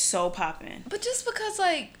 and it's so popping. But just because,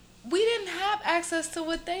 like, we didn't have access to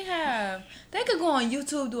what they have. They could go on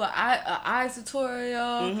YouTube, do a eye tutorial.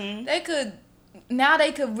 Mm-hmm. They could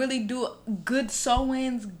really do good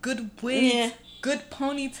sew-ins, good wigs, good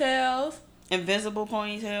ponytails, Invisible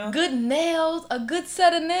ponytail. good nails, a good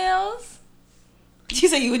set of nails. You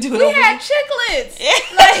said you would do it. We had chiclets.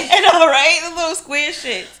 I know, right? The little square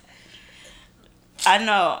shits. I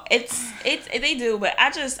know they do, but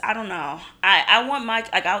I don't know. I want my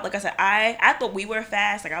like I said I thought we were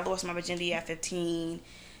fast. Like, I lost my virginity at 15,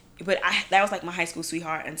 but that was like my high school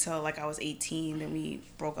sweetheart until like I was 18. Then we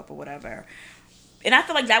broke up or whatever, and I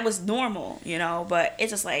feel like that was normal, you know. But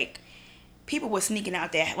it's just like people were sneaking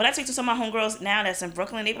out there. When I speak to some of my homegirls now that's in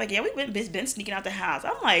Brooklyn, they be like, yeah, we've been sneaking out the house.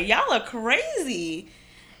 I'm like, y'all are crazy.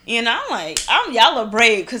 You know, I'm like, y'all are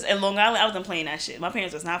brave, because in Long Island, I wasn't playing that shit. My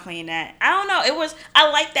parents was not playing that. I don't know. I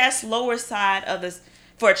like that slower side of this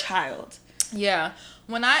for a child. Yeah.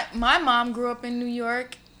 My mom grew up in New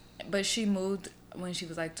York, but she moved when she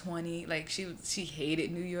was like 20. Like, she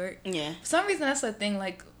hated New York. Yeah. For some reason, that's the thing.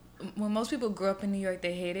 Like, when most people grow up in New York,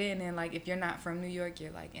 they hate it. And then, like, if you're not from New York, you're,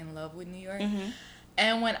 like, in love with New York. Mm-hmm.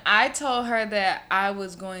 And when I told her that I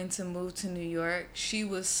was going to move to New York, she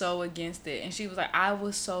was so against it. And she was like, I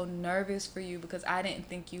was so nervous for you because I didn't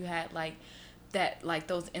think you had, like, that, like,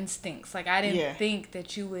 those instincts. Like, I didn't think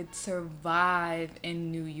that you would survive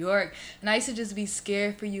in New York. And I used to just be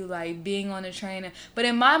scared for you, like, being on the train. But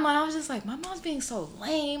in my mind, I was just like, my mom's being so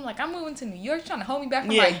lame. Like, I'm moving to New York, trying to hold me back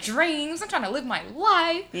from my dreams. I'm trying to live my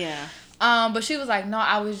life. Yeah. But she was like, no,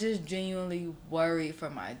 I was just genuinely worried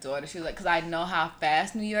for my daughter. She was like, because I know how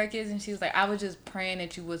fast New York is. And she was like, I was just praying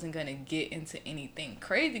that you wasn't going to get into anything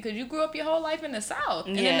crazy because you grew up your whole life in the South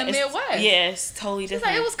and in the Midwest. Yeah, it's totally She's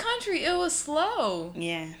different. like, it was country. It was slow.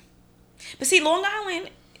 Yeah. But see, Long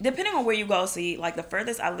Island, depending on where you go, see, like, the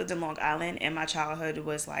furthest I lived in Long Island in my childhood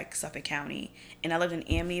was, like, Suffolk County. And I lived in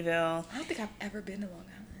Amityville. I don't think I've ever been to Long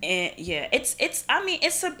Island. And, yeah,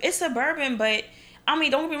 it's suburban, but... I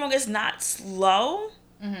mean, don't get me wrong, it's not slow,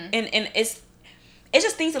 and it's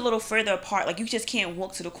just things a little further apart. Like, you just can't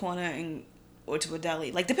walk to the corner or to a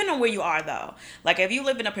deli. Like, depending on where you are, though. Like, if you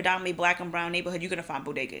live in a predominantly black and brown neighborhood, you're gonna find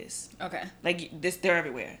bodegas. Okay. Like, they're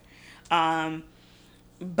everywhere.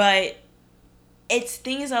 But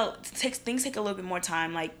things take a little bit more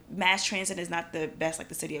time. Like, mass transit is not the best, like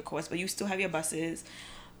the city, of course, but you still have your buses.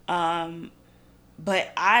 But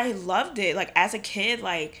I loved it. Like, as a kid,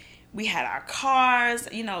 like, we had our cars,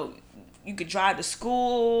 you know, you could drive to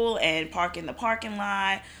school and park in the parking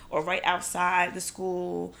lot or right outside the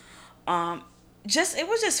school. It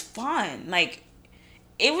was just fun. Like,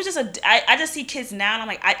 it was just I just see kids now and I'm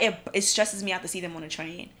like, it stresses me out to see them on a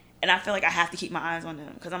train. And I feel like I have to keep my eyes on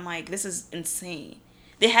them because I'm like, this is insane.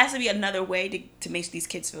 There has to be another way to make these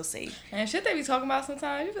kids feel safe. And shit they be talking about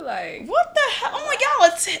sometimes, you be like, what the hell? Oh my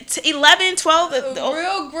God, it's 11, 12.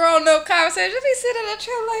 Real grown up conversation. You be sitting in a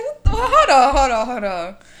chair like, hold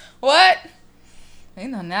on. What? You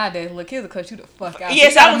know, nowadays, little kids will cut you the fuck out.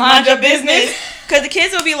 Yes, You I gotta was mind your business. Because the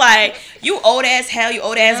kids will be like, you old ass hell, you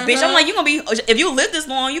old ass bitch. I'm like, you gonna be, if you live this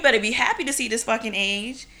long, you better be happy to see this fucking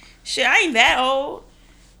age. Shit, I ain't that old.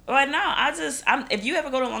 But no, if you ever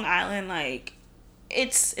go to Long Island, like,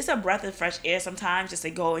 it's a breath of fresh air sometimes just to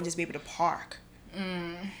go and just be able to park.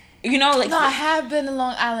 You know, like. No, I have been to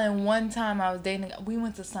Long Island one time. I was dating. We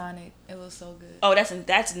went to Sonic. It was so good. Oh, that's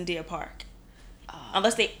in Deer Park.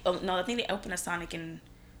 Unless they, no, I think they opened a Sonic in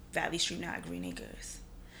Valley Street now at Green Acres.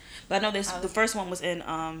 But I know the first one was in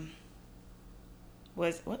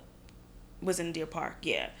was in Deer Park.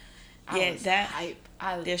 Yeah, that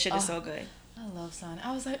hype. their shit is so good. I love Sonic.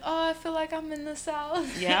 I was like, oh, I feel like I'm in the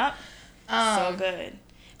South. Yeah, so good.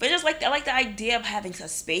 But just like I like the idea of having a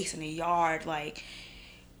space in a yard, like.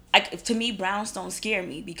 To me, brownstones scare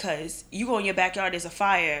me because you go in your backyard, there's a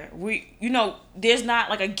fire. There's not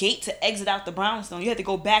like a gate to exit out the brownstone. You have to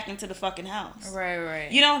go back into the fucking house.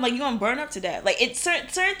 Right. You know, like you're gonna burn up to death. Like it's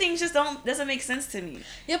certain things just doesn't make sense to me.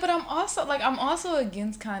 Yeah, but I'm also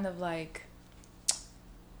against kind of like,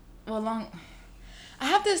 I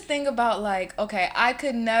have this thing about like, okay, I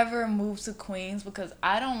could never move to Queens because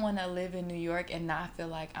I don't want to live in New York and not feel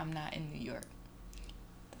like I'm not in New York.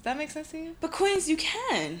 Does that make sense to you? But Queens, you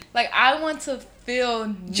can. Like, I want to feel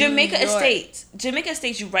New Jamaica York.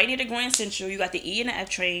 Estates, you right near the Grand Central. You got the E and the F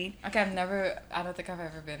train. Okay, I don't think I've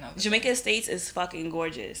ever been over Jamaica Estates is fucking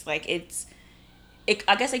gorgeous. Like,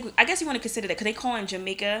 I guess you want to consider that because they call it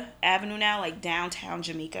Jamaica Avenue now, like downtown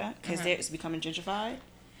Jamaica, because it's becoming gentrified.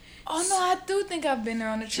 Oh, no, I do think I've been there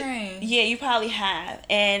on the train. Yeah, you probably have.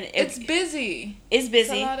 And it's busy. It's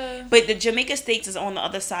busy. It's a lot of... But the Jamaica Estates is on the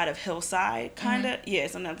other side of Hillside, kind of. Yeah,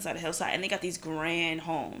 it's on the other side of Hillside. And they got these grand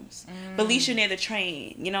homes. But at least you're near the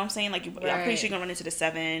train. You know what I'm saying? Like, I'm pretty sure you're going to run into the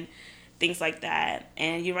 7, things like that.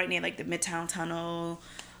 And you're right near, like, the Midtown Tunnel.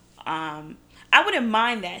 I wouldn't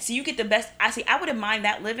mind that. So you get the best... I wouldn't mind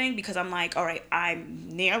that living because I'm like, all right, I'm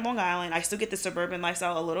near Long Island. I still get the suburban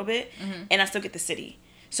lifestyle a little bit. And I still get the city.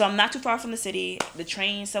 So I'm not too far from the city. The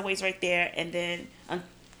train, subway's right there. And then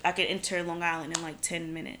I could enter Long Island in like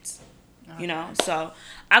 10 minutes. Okay. You know? So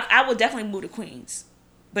I would definitely move to Queens.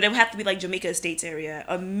 But it would have to be like Jamaica Estates area.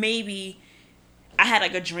 Or maybe I had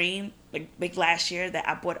like a dream like last year that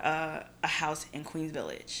I bought a house in Queens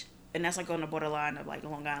Village. And that's like on the borderline of like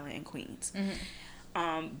Long Island and Queens.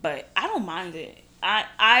 But I don't mind it.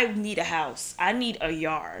 I need a house. I need a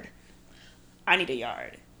yard. I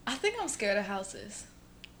think I'm scared of houses.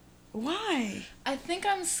 Why? I think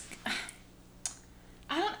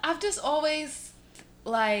I've just always,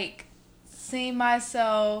 like, seen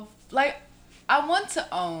myself, like, I want to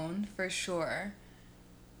own, for sure.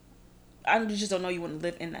 I just don't know you want to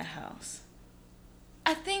live in that house.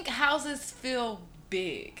 I think houses feel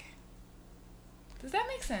big. Does that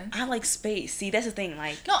make sense? I like space. See, that's the thing,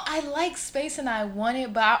 like... No, I like space and I want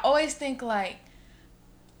it, but I always think, like,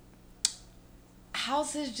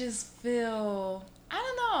 houses just feel... I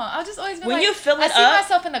don't know. I've just always been when like... you fill it I see up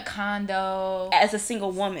myself in a condo. As a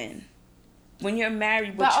single woman. When you're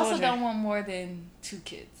married with children. But I also don't want more than 2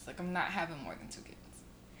 kids. Like, I'm not having more than 2 kids.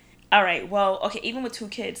 All right. Well, okay, even with 2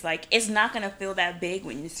 kids, like, it's not going to feel that big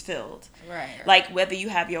when it's filled. Right. Like, whether you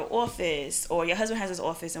have your office or your husband has his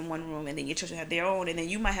office in one room and then your children have their own and then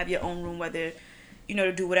you might have your own room whether, you know,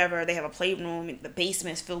 to do whatever. They have a playroom. The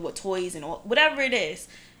basement is filled with toys and all. Whatever it is.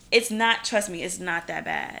 It's not, trust me, it's not that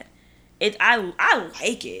bad. I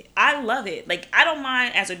like it. I love it. Like, I don't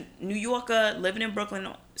mind as a New Yorker living in Brooklyn,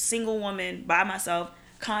 single woman by myself,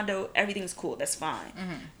 condo, everything's cool. That's fine.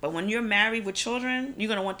 But when you're married with children, you're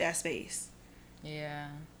gonna want that space. Yeah.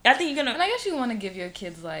 I think you're gonna. And I guess you want to give your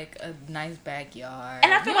kids like a nice backyard.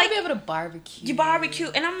 And I feel like be able to barbecue. You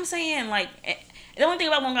barbecue, and I'm saying like. The only thing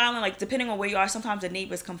about Long Island, like, depending on where you are, sometimes the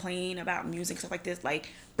neighbors complain about music, stuff like this. Like,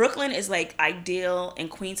 Brooklyn is, like, ideal, and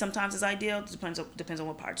Queens sometimes is ideal. Depends on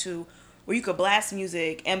what part, too. Where you could blast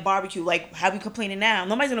music and barbecue. Like, how we complaining now?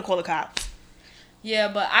 Nobody's going to call the cops.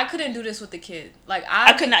 Yeah, but I couldn't do this with the kid. Like,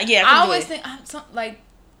 I could not, yeah. I always think,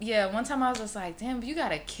 one time I was just like, damn, but you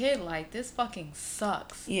got a kid. Like, this fucking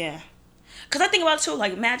sucks. Yeah. Because I think about it, too.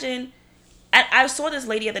 Like, imagine... I saw this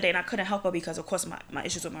lady the other day, and I couldn't help her because, of course, my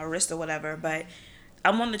issues with my wrist or whatever. But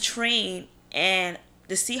I'm on the train, and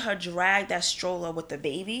to see her drag that stroller with the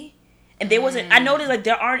baby, and there wasn't. I noticed like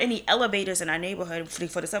there aren't any elevators in our neighborhood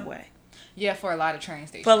for the subway. Yeah, for a lot of train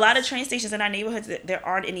stations. For a lot of train stations in our neighborhoods, there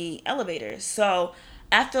aren't any elevators. So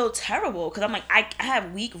I feel terrible because I'm like, I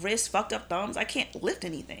have weak wrists, fucked up thumbs. I can't lift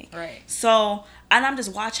anything. Right. So, and I'm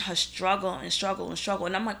just watching her struggle and struggle and struggle.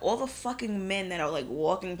 And I'm like, all the fucking men that are like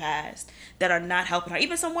walking past that are not helping her.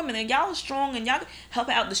 Even some women, and y'all are strong and y'all help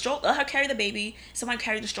her out the stroller. Let her carry the baby. Someone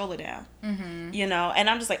carry the stroller down. Mm-hmm. You know? And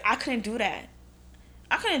I'm just like, I couldn't do that.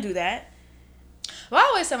 I couldn't do that. Well, I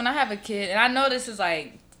always say when I have a kid, and I know this is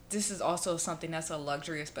also something that's a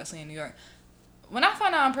luxury, especially in New York. When I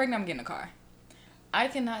find out I'm pregnant, I'm getting a car. I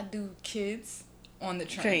cannot do kids on the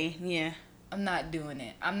train. Yeah. I'm not doing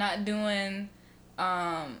it. I'm not doing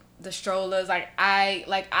the strollers.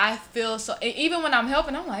 I feel so. Even when I'm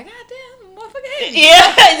helping, I'm like, God damn, motherfucker. Yeah,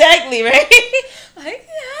 exactly, right? Like,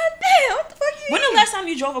 God damn, what the fuck you When the last time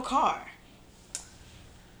you drove a car?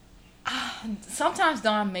 Sometimes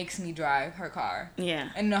Dawn makes me drive her car. Yeah.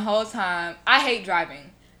 And the whole time, I hate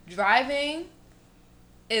driving. Driving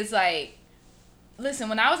is like, listen,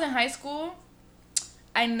 when I was in high what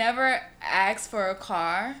I never asked for a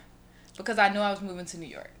car because I knew I was moving to New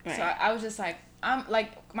York. Right. So I was just like, I'm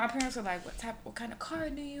like, my parents were like, what kind of car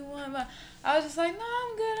do you want? But I was just like, no,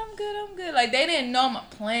 I'm good. Like, they didn't know my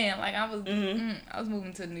plan. Like, I was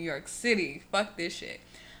moving to New York City. Fuck this shit.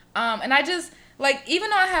 And I just, like, even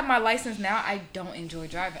though I have my license now, I don't enjoy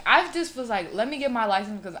driving. I just was like, let me get my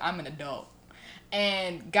license because I'm an adult.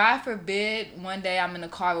 And God forbid, one day I'm in a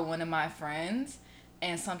car with one of my friends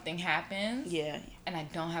and something happens. Yeah. And I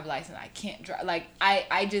don't have a license. I can't drive. Like,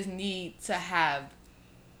 I just need to have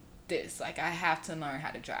this. Like, I have to learn how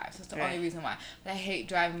to drive. So it's the only reason why. But I hate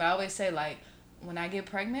driving. But I always say, like, when I get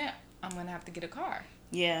pregnant, I'm going to have to get a car.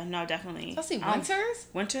 Yeah, no, definitely. Especially winters.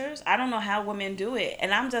 Winters? I don't know how women do it.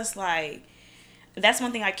 And I'm just like, that's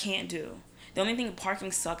one thing I can't do. The only thing,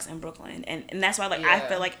 parking sucks in Brooklyn. And that's why, like, I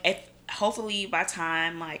feel like hopefully by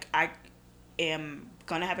time, like, I am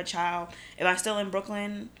gonna have a child, if I'm still in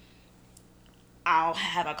Brooklyn, I'll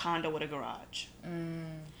have a condo with a garage.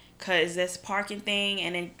 Because this parking thing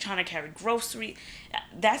and then trying to carry groceries,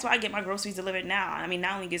 that's why I get my groceries delivered now. I mean,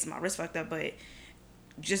 not only gets my wrist fucked up, but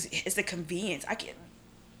just it's the convenience. I get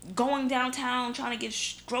going downtown trying to get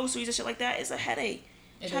groceries and shit like that is a headache.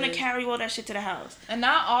 Trying to carry all that shit to the house. And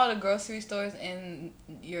not all the grocery stores in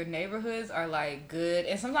your neighborhoods are, like, good.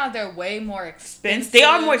 And sometimes they're way more expensive. They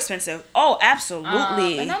are more expensive. Oh,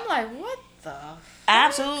 absolutely. And I'm like, what the fuck?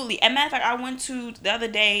 Absolutely. And matter of fact, I went to, the other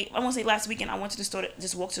day, I won't say last weekend, I went to the store,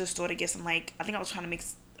 just walked to the store to get some, like, I was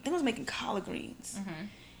making collard greens. Mm-hmm.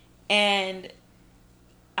 And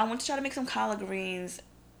I went to try to make some collard greens.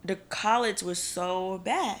 The collards were so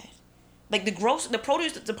bad. Like, the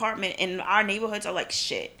produce department in our neighborhoods are like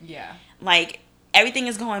shit. Yeah. Like, everything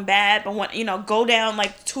is going bad, but when, go down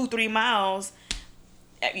like 2-3 miles,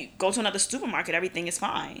 you go to another supermarket, everything is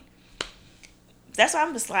fine. That's why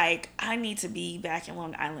I'm just like, I need to be back in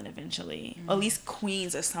Long Island eventually. Or at least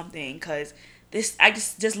Queens or something, because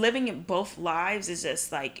just living in both lives is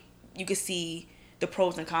just like, you can see the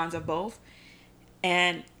pros and cons of both.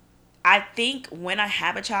 And I think when I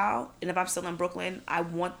have a child, and if I'm still in Brooklyn, I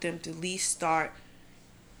want them to at least start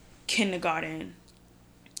kindergarten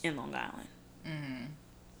in Long Island. Mm-hmm.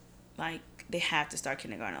 Like, they have to start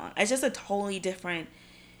kindergarten. It's just a totally different.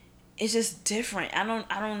 It's just different. I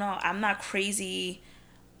don't know. I'm not crazy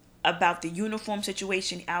about the uniform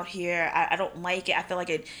situation out here. I don't like it. I feel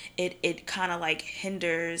like it kind of like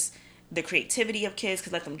hinders the creativity of kids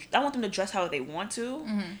because I want them to dress how they want to.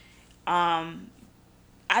 Mm-hmm.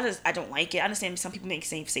 I don't like it. I understand some people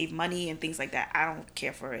save money and things like that. I don't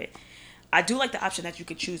care for it. I do like the option that you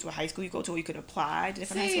could choose what high school you go to, or you could apply to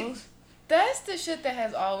different high schools. That's the shit that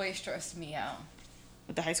has always stressed me out.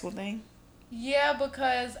 With the high school thing? Yeah,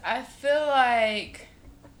 because I feel like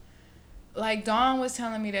Dawn was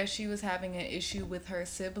telling me that she was having an issue with her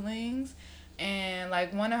siblings. And,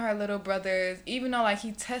 like, one of her little brothers, even though, like,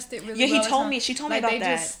 he tested really well. Yeah, she told me about that. Like, they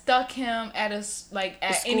just stuck him at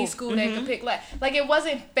any school they could pick. Like, it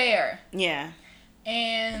wasn't fair. Yeah.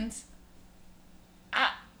 And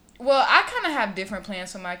I kind of have different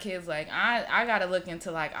plans for my kids. Like, I got to look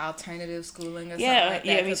into, like, alternative schooling or something like that.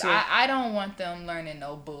 Yeah, me too. I don't want them learning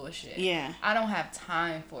no bullshit. Yeah. I don't have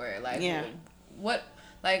time for it. Like, yeah. What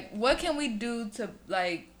can we do to,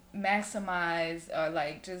 like, maximize or,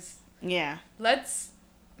 like, just... Yeah.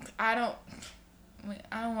 I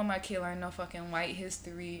don't want my kid learning no fucking white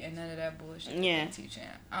history and none of that bullshit. Yeah. Teaching.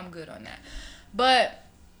 I'm good on that. But,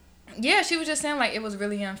 yeah, she was just saying, like, it was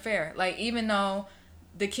really unfair. Like, even though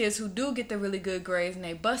the kids who do get the really good grades and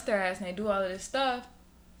they bust their ass and they do all of this stuff,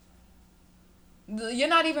 you're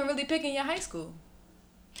not even really picking your high school.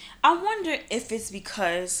 I wonder if it's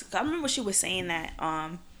because... I remember she was saying that...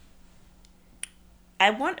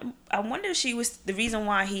 I wonder if she was the reason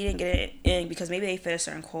why he didn't get it in because maybe they fit a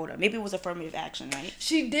certain quota. Maybe it was affirmative action, right?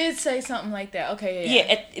 She did say something like that. Okay, yeah.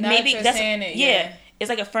 Yeah, Now maybe that you're that's saying it, yeah. It's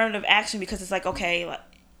like affirmative action because it's like okay, like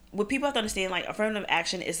what people have to understand, like affirmative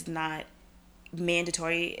action is not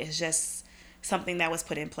mandatory. It's just something that was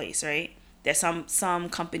put in place, right? That some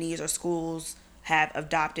companies or schools have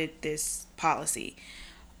adopted this policy.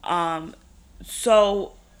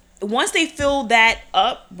 So once they fill that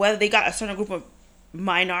up, whether they got a certain group of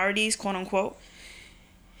minorities, quote unquote,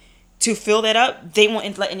 to fill that up, they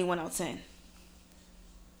won't let anyone else in.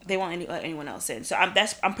 They won't let anyone else in. So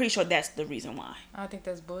I'm pretty sure that's the reason why. I think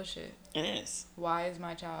that's bullshit. It is. Why is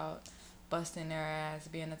my child busting their ass,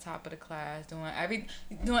 being the top of the class, doing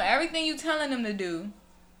everything you telling them to do,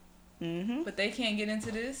 but they can't get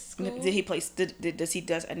into this school? Did he play? Does he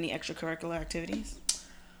does any extracurricular activities?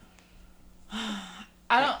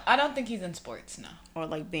 I don't think he's in sports, no. Or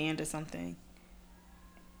like band or something.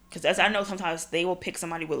 Because as I know, sometimes they will pick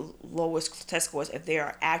somebody with lowest test scores if they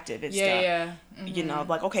are active and stuff. Yeah. You know,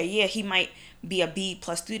 like, okay, yeah, he might be a B+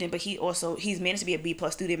 student, but he's managed to be a B+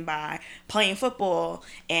 student by playing football,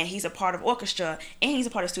 and he's a part of orchestra, and he's a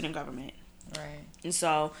part of student government. Right. And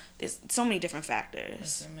so there's so many different factors.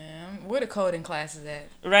 Listen, man, where the coding classes at?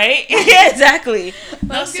 Right? Yeah, exactly.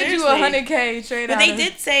 Let's get you $100K straight out. But they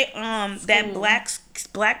did say that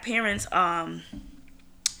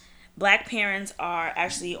black parents are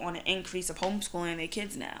actually on an increase of homeschooling their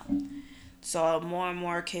kids now. So more and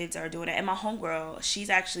more kids are doing it. And my homegirl, she's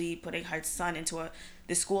actually putting her son into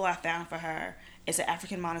the school I found for her. It's an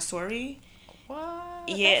African Montessori. What?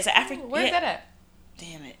 Yeah, it's an African. Where's that at?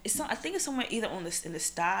 Damn it! I think it's somewhere either in the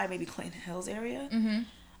Stye, maybe Clinton Hills area.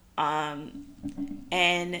 And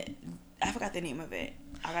I forgot the name of it.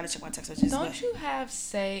 I gotta check my text messages. Don't you have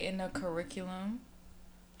say in the curriculum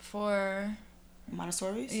for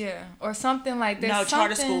Montessori's? Yeah, or something like that. No,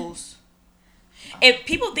 charter schools. If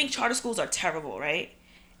people think charter schools are terrible, right?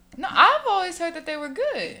 No, I've always heard that they were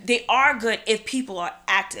good. They are good if people are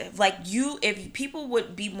active. Like if people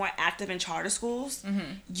would be more active in charter schools,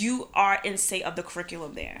 you are in say of the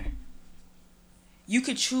curriculum there. You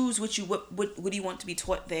could choose what you want to be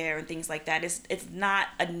taught there and things like that. It's not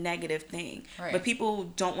a negative thing. Right. But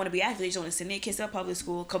people don't want to be active. They just want to send their kids to a public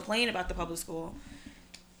school, complain about the public school,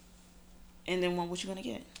 and then what you gonna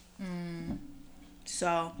get?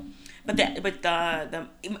 So, but the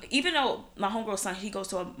even though my homegirl's son, he goes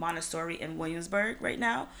to a Montessori in Williamsburg right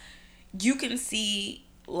now, you can see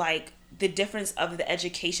like the difference of the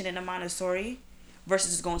education in a Montessori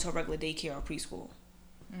versus just going to a regular daycare or preschool.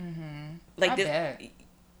 Like this,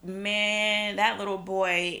 man, that little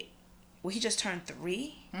boy, well, he just turned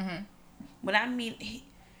 3. When I mean,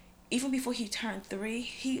 even before he turned 3,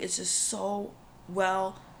 he is just so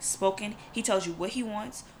well spoken. He tells you what he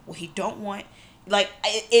wants, what he don't want. Like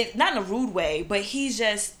it not in a rude way, but he's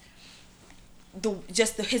just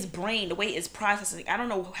his brain, the way it's processing. I don't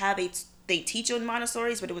know how they teach you in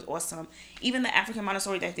Montessori's, but it was awesome. Even the African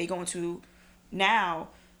Montessori that they go into now,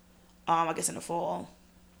 I guess in the fall,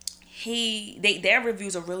 their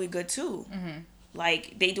reviews are really good too.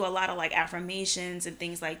 Like they do a lot of like affirmations and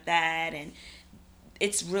things like that, and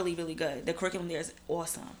it's really, really good. The curriculum there is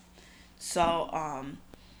awesome. So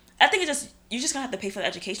I think you're just gonna have to pay for the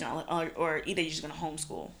education, or either you're just gonna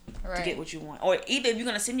homeschool to get what you want, or either if you're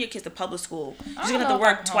gonna send your kids to public school, you're just gonna have to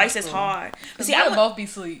work twice as hard. See, I would both be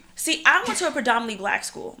sleep. See, I went to a predominantly black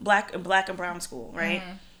school, black and brown school, right?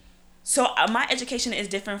 So my education is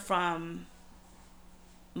different from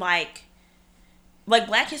like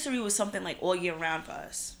Black History was something like all year round for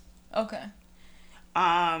us. Okay.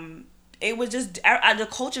 It was just the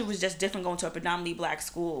culture was just different going to a predominantly black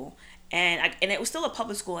school. And it was still a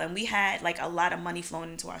public school, and we had like a lot of money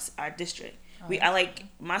flowing into our district.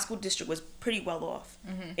 My school district was pretty well off,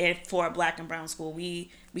 and for a black and brown school, we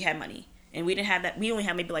had money, and we didn't have that. We only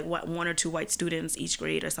had maybe like 1 or 2 white students each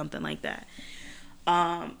grade or something like that.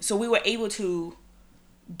 So we were able to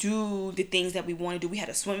do the things that we want to do. We had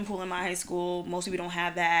a swimming pool in my high school. Mostly we don't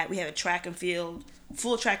have that. We had a track and field,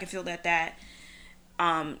 full track and field at that.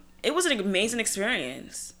 It was an amazing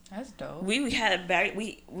experience. That's dope. We had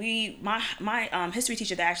my history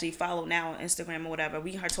teacher that I actually follow now on Instagram or whatever,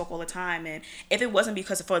 we heard talk all the time, and if it wasn't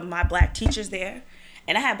because for my black teachers there,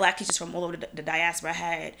 and I had black teachers from all over the diaspora. I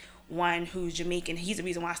had one who's Jamaican. He's the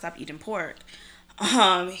reason why I stopped eating pork.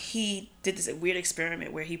 He did this weird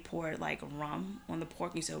experiment where he poured like rum on the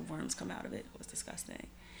pork and you said worms come out of it. It was disgusting.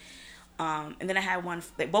 And then I had one,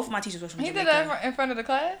 like, both of my teachers were from Jamaica. He did that in front of the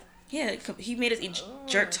class? Yeah, he made us eat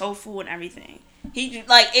jerk tofu and everything.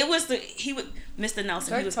 Mr. Nelson,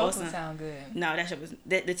 Jerk he was tofu awesome. Sound good. No, that shit was,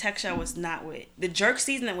 the texture was not with, the jerk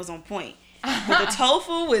seasoning was on point. But the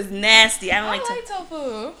tofu was nasty. I don't I like like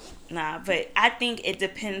tofu. Nah, but I think it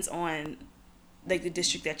depends on like the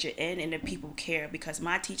district that you're in and the people care, because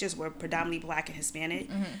my teachers were predominantly Black and Hispanic.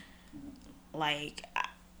 Like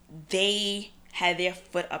they had their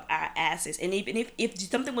foot up our asses, and even if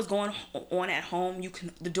something was going on at home,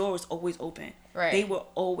 the door was always open. Right. They were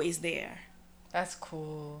always there. That's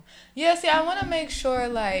cool. Yeah, see, I want to make sure,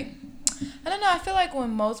 like, I don't know, I feel like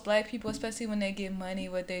when most Black people, especially when they get money,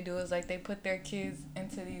 what they do is, like, they put their kids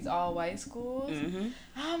into these all-white schools.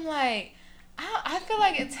 I'm like, I feel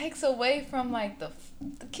like it takes away from, like, the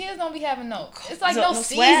kids don't be having it's like no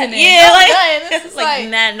seasoning. Yeah, no like, nothing. It's it's just like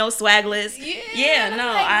no swagless. Yeah, no,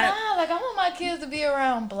 nah, like, I want my kids to be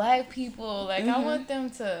around Black people. Like, I want them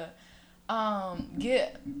to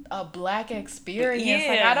get a Black experience.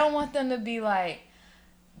 Yeah. Like, I don't want them to be like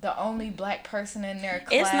the only Black person in their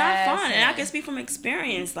class. It's not fun, and I can speak from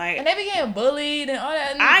experience. Like, and they be getting bullied and all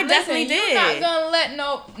that. I definitely did. You're not gonna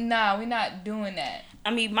let we're not doing that. I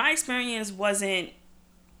mean, my experience wasn't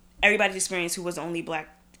everybody's experience who was the only Black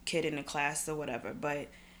kid in the class or whatever, but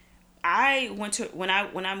I went to when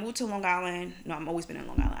I moved to Long Island. No, I've always been in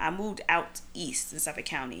Long Island. I moved out east in Suffolk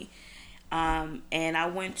County, and I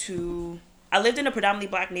lived in a predominantly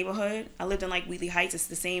Black neighborhood. I lived in like Wheatley Heights. It's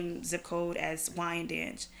the same zip code as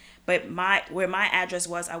Wyandanch, but where my address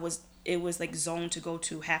was, it was like zoned to go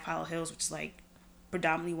to Half Hollow Hills, which is like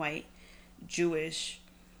predominantly white, Jewish,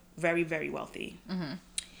 very, very wealthy.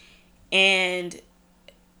 And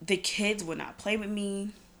the kids would not play with me.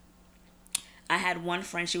 I had one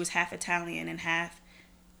friend, she was half Italian and half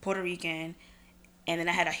Puerto Rican. And then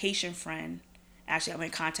I had a Haitian friend, actually I'm in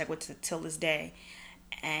contact with till this day.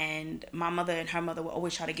 And my mother and her mother would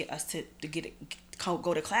always try to get us to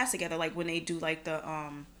go to class together. Like when they do like the,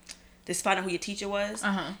 this find out who your teacher was,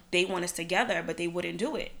 they want us together, but they wouldn't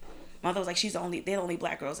do it. Mother was like, they're the only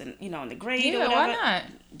Black girls in the grade or whatever. Why not?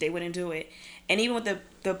 They wouldn't do it. And even with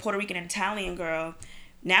the Puerto Rican and Italian girl,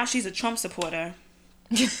 now she's a Trump supporter.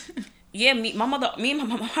 Yeah, her and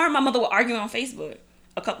my mother were arguing on Facebook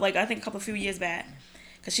a few years back,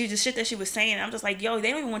 because the shit that she was saying, I'm just like, yo, they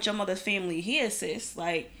don't even want your mother's family here, sis.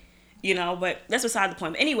 Like, but that's beside the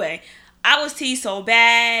point. But anyway, I was teased so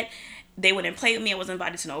bad. They wouldn't play with me. I wasn't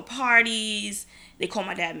invited to no parties. They called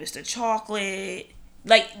my dad Mr. Chocolate.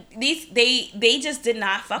 Like, they just did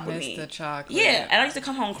not fuck with me. Mr. Chocolate. Yeah, and I used to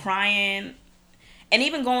come home crying. And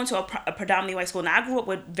even going to a predominantly white school. Now, I grew up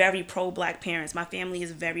with very pro-Black parents. My family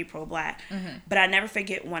is very pro-Black. But I never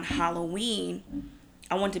forget one Halloween,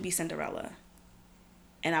 I wanted to be Cinderella.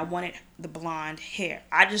 And I wanted the blonde hair.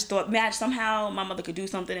 I just thought, somehow my mother could do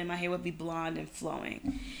something and my hair would be blonde and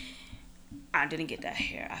flowing. I didn't get that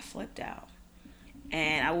hair. I flipped out.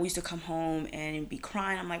 And I used to come home and be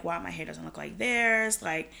crying. I'm like, wow, my hair doesn't look like theirs.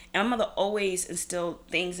 Like, and my mother always instilled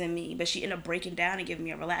things in me, but she ended up breaking down and giving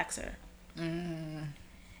me a relaxer. And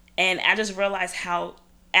I just realized how,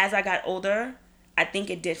 as I got older, I think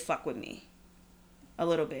it did fuck with me a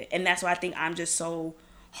little bit. And that's why I think I'm just so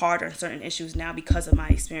hard on certain issues now, because of my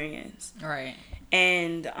experience. Right.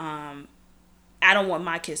 And I don't want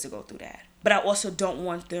my kids to go through that. But I also don't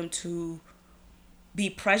want them to be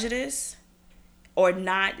prejudiced or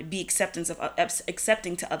not be accepting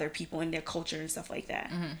to other people and their culture and stuff like that.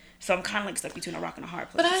 So I'm kind of like stuck between a rock and a hard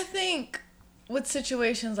place. But I think with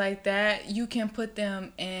situations like that, you can put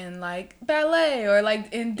them in like ballet or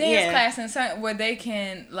like in dance class and something where they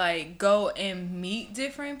can like go and meet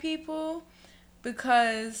different people.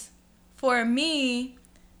 Because for me,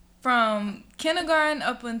 from kindergarten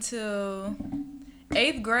up until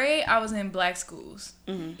 8th grade, I was in Black schools.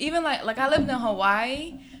 Even like I lived in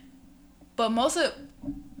Hawaii, but most of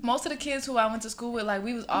the kids who I went to school with, like,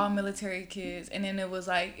 we was all military kids, and then it was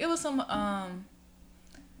some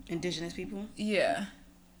indigenous people. Yeah,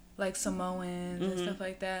 like Samoans and stuff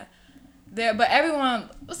like that. There, but everyone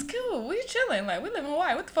was cool. We chilling, like, we live in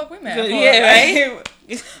Hawaii. What the fuck we mad for? Yeah, right.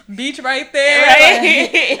 Beach right there.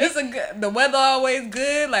 Right. Like, the weather always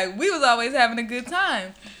good. Like, we was always having a good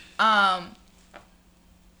time. And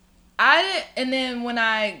then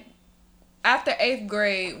after 8th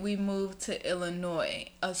grade, we moved to Illinois,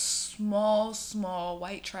 a small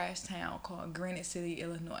white trash town called Granite City,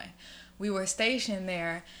 Illinois. We were stationed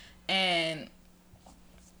there, and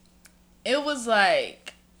it was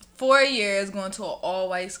like 4 years going to an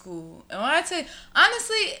all-white school. And when I tell you,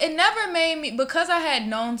 honestly, it never made me, because I had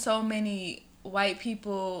known so many white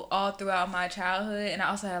people all throughout my childhood, and I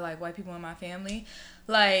also had, like, white people in my family,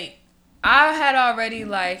 like, I had already,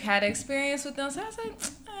 like, had experience with them, so I was like,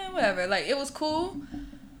 whatever. Like, it was cool.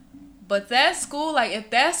 But that school, like,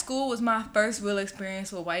 if that school was my first real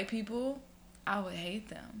experience with white people, I would hate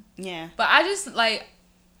them. Yeah. But I just, like,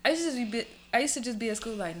 I used to just be at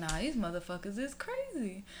school like, nah, these motherfuckers is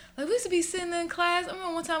crazy. Like, we used to be sitting in class. I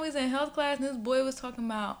remember one time we was in health class and this boy was talking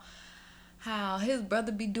about how his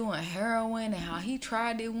brother be doing heroin and how he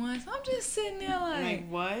tried it once. I'm just sitting there like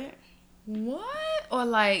what? What? Or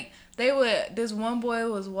like this one boy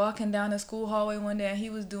was walking down the school hallway one day and he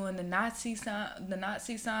was doing the Nazi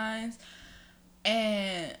signs,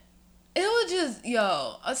 and it was just,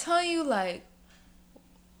 yo, I'm telling you, like,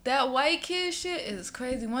 that white kid shit is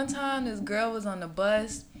crazy. One time this girl was on the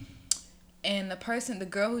bus and the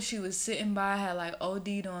girl who she was sitting by had like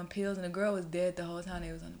OD'd on pills, and the girl was dead the whole time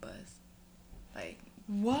they was on the bus. Like,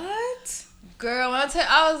 What? girl, when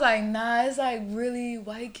I was like, nah, it's like really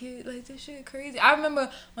white kid, like this shit crazy. I remember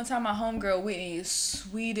one time my homegirl Whitney,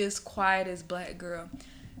 sweetest, quietest black girl,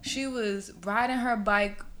 she was riding her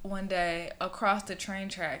bike one day across the train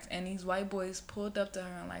tracks, and these white boys pulled up to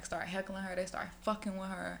her and like started heckling her. They started fucking with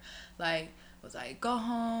her, like was like, go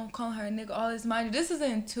home, calling her a nigga, all this. Mind you, this is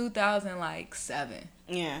in 2007.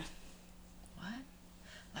 Yeah. What?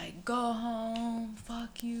 Like, go home,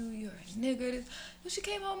 fuck you, you're a nigga. And she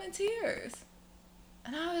came home in tears.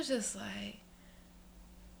 And I was just like,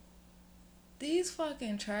 these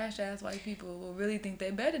fucking trash ass white people will really think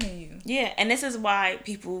they better than you. Yeah, and this is why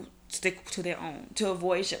people stick to their own, to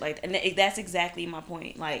avoid shit like that. And that's exactly my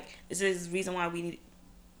point. Like, this is the reason why we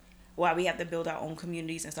have to build our own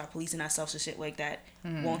communities and start policing ourselves so shit like that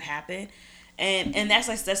won't happen. And that's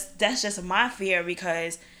just my fear,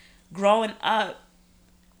 because growing up,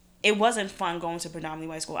 it wasn't fun going to predominantly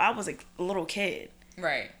white school. I was a little kid.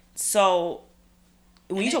 Right. So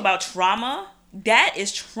when you talk about trauma, that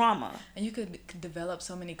is trauma. And you could develop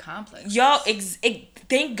so many complexes. Yo,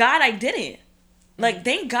 thank God I didn't. Like,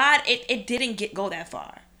 thank God it didn't go that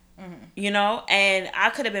far. Mm-hmm. You know? And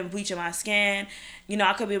I could have been bleaching my skin. You know,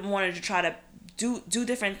 I could have been wanting to try to do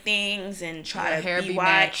different things and try to hair be be white.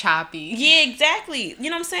 mad choppy. Yeah, exactly.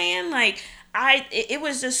 You know what I'm saying? Like, it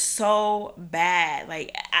was just so bad.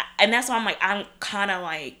 Like, and that's why I'm like, I'm kind of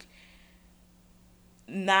like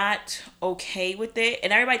not okay with it.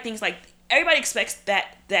 And everybody expects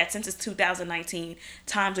that since it's 2019,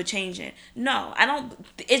 times are changing. No, I don't.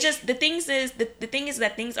 It just, the thing is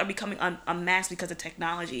that things are becoming unmasked because of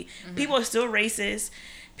technology. Mm-hmm. People are still racist.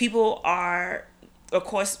 People are, of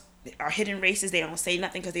course, are hidden racist. They don't say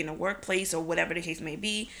nothing because they're in the workplace or whatever the case may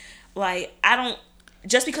be. Like,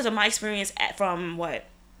 just because of my experience from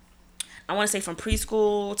from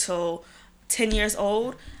preschool till 10 years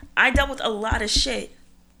old, I dealt with a lot of shit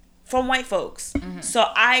from white folks. Mm-hmm. So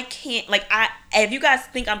I can't, if you guys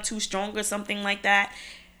think I'm too strong or something like that,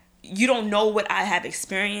 you don't know what I have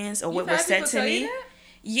experienced or what was said to me.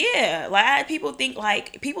 Yeah, like, people think,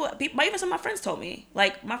 like, people, even some of my friends told me,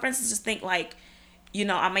 like, my friends just think, like, you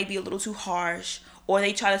know, I might be a little too harsh, or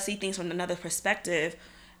they try to see things from another perspective.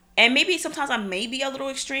 And maybe sometimes I may be a little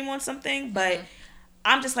extreme on something, but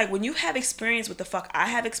I'm just like, when you have experience with the fuck I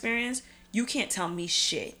have experienced, you can't tell me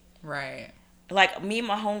shit. Right. Like, me and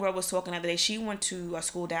my homegirl was talking the other day. She went to a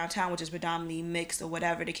school downtown, which is predominantly mixed or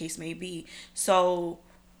whatever the case may be. So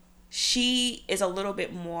she is a little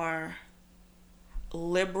bit more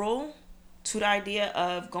liberal to the idea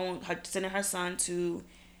of sending her son to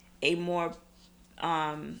a more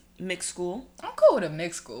mixed school. I'm cool with a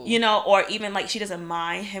mixed school. You know, or even like she doesn't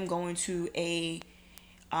mind him going to a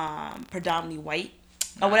predominantly white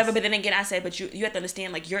or whatever. But then again, I said, but you have to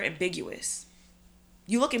understand, like, you're ambiguous.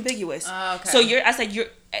 You look ambiguous. Okay. So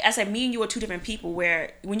I said me and you are two different people,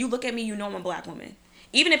 where when you look at me, you know I'm a black woman.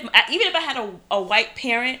 Even if I had a white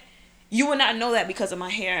parent, you would not know that because of my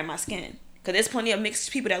hair and my skin. Because there's plenty of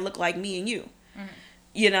mixed people that look like me and you. Mm-hmm.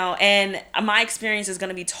 You know, and my experience is going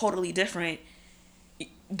to be totally different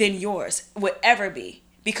than yours would ever be,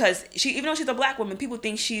 because even though she's a black woman, people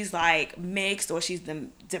think she's like mixed or she's the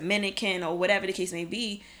Dominican or whatever the case may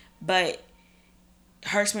be, but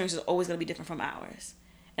her experience is always going to be different from ours.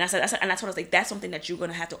 And that's what I was like, that's something that you're going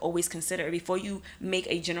to have to always consider before you make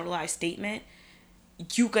a generalized statement.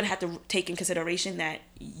 You're going to have to take in consideration that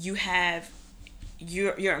you're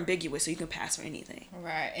ambiguous, so you can pass for anything.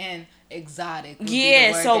 Right. And exotic.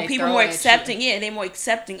 Yeah, so people more accepting. Yeah, they're more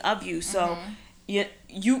accepting of you. So Mm-hmm.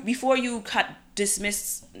 you before you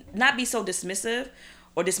not be so dismissive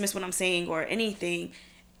or dismiss what I'm saying or anything,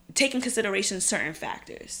 take in consideration certain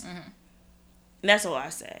factors. Mm-hmm. And that's all I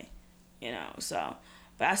say, you know. So,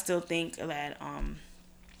 but I still think that I'm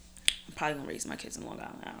probably gonna raise my kids in Long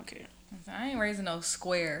Island. I don't care. I ain't raising no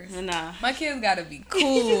squares. Nah, my kids gotta be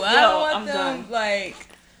cool. I don't want them done. like.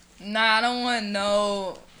 Nah, I don't want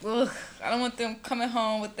no. Ugh, I don't want them coming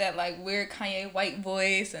home with that like weird Kanye white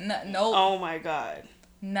voice and nothing. Nope. Oh my God.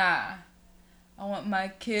 Nah. I want my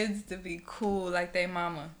kids to be cool like they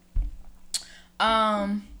mama.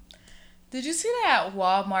 Did you see that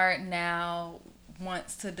Walmart now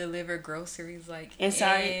wants to deliver groceries like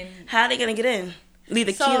Inside. How are they gonna get in? Leave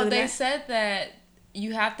the key So in they there? said that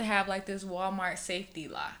you have to have like this Walmart safety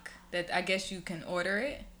lock that I guess you can order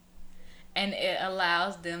it, and it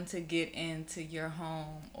allows them to get into your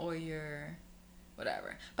home or your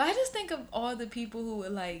whatever. But I just think of all the people who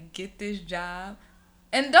would like get this job.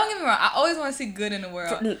 And don't get me wrong, I always want to see good in the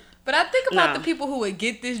world. But I think about No. the people who would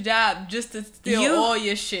get this job just to steal all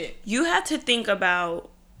your shit. You have to think about,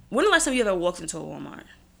 when the last time you ever walked into a Walmart?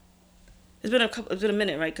 It's been a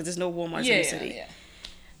minute, right? Because there's no Walmarts in the city. Yeah.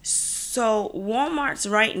 So Walmart's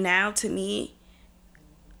right now, to me,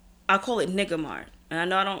 I call it nigga mart.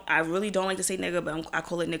 And I know I really don't like to say nigga, but I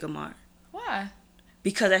call it nigga mart. Why?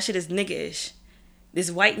 Because that shit is nigga-ish.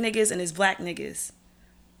 There's white niggas and there's black niggas.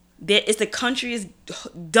 It's the country's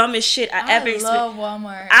dumbest shit I ever experienced. love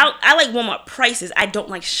Walmart. I like Walmart prices. I don't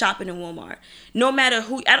like shopping in Walmart. No matter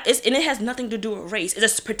who, and it has nothing to do with race.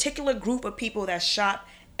 It's a particular group of people that shop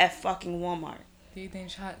at fucking Walmart. Do you think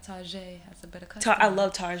Tarjay has a better customer? I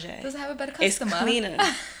love Tarjay. Does it have a better It's customer? cleaner.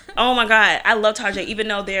 Oh my god, I love Tarjay, even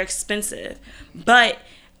though they're expensive. But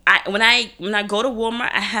when I go to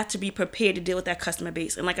Walmart, I have to be prepared to deal with that customer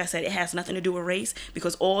base. And like I said, it has nothing to do with race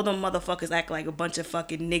because all them motherfuckers act like a bunch of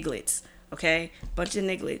fucking nigglets. Okay, bunch of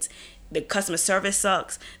nigglets. The customer service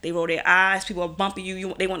sucks. They roll their eyes. People are bumping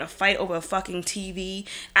you. They want to fight over a fucking TV.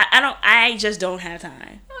 I just don't have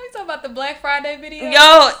time. Oh, you talking about the Black Friday video?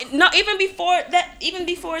 Yo, no, even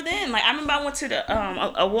before then, like I remember I went to the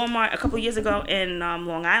a Walmart a couple years ago in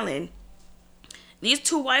Long Island. These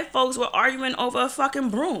two white folks were arguing over a fucking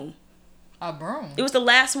broom. A broom? It was the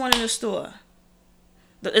last one in the store.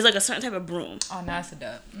 It's like a certain type of broom. Oh, no, that's a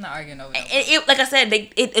dub. I'm not arguing over that. It like I said,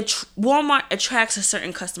 Walmart attracts a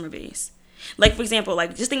certain customer base. Like for example,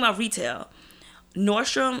 like just think about retail.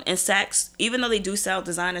 Nordstrom and Saks, even though they do sell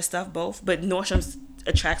designer stuff both, but Nordstrom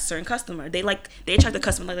attracts a certain customer. They attract the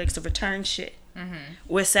customer like to return shit. Mm-hmm.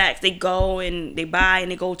 With Saks, they go and they buy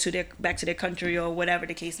and they go to back to their country or whatever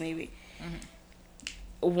the case may be. Mm-hmm.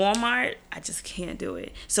 Walmart, I just can't do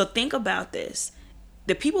it. So think about this: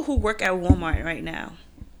 the people who work at Walmart right now,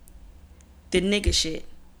 the nigga shit.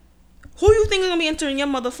 Who you think is gonna be entering your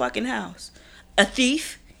motherfucking house? A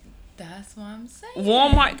thief? That's what I'm saying.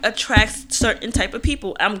 Walmart attracts certain type of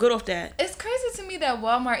people. I'm good off that. It's crazy to me that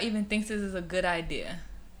Walmart even thinks this is a good idea.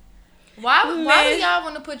 Why do y'all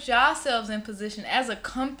want to put yourselves in position as a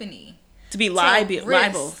company To be to liable.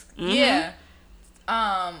 risk? Mhm. Yeah.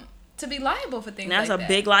 To be liable for things And that's like a that.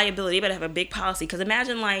 big liability. You better have a big policy. Because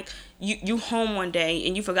imagine like you home one day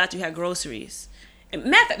and you forgot you had groceries. And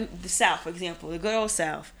matter of fact, the South, for example, the good old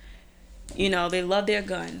South. You know, they love their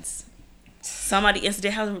guns. Somebody enters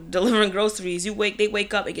their house delivering groceries. They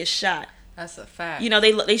wake up and get shot. That's a fact. You know,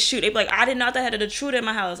 they shoot. They be like, I didn't know that I had an intruder in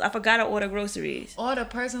my house. I forgot to order groceries. Or the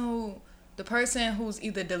person who's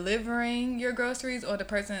either delivering your groceries or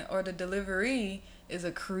the delivery is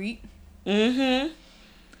a creep. Mm-hmm.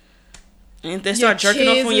 And they start Your jerking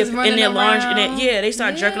off kids on is in running their laundry. around. They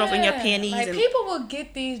start jerking off in your Yeah. panties. Like and people will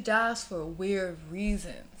get these jobs for weird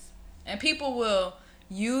reasons, and people will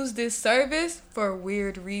use this service for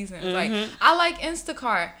weird reasons. Like I like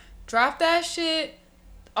Instacart. Drop that shit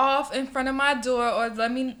off in front of my door, or tell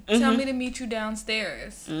me to meet you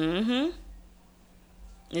downstairs. Mm-hmm.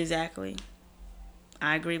 Exactly.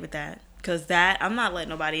 I agree with that. Cause I'm not letting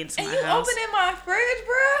nobody into And my you house. opening my fridge,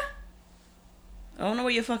 bruh? I don't know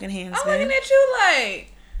where your fucking hands I'm been. looking at you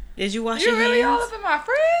like, Did you wash you your really all hands? up in my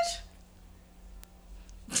fridge?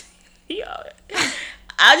 Yo,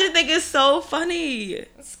 I just think it's so funny.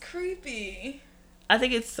 It's creepy. I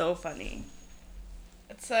think it's so funny.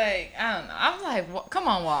 It's like, I don't know. I'm like, come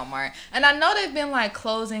on, Walmart. And I know they've been like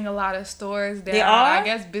closing a lot of stores down. They are? I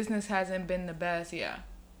guess business hasn't been the best, yeah.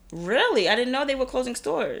 Really? I didn't know they were closing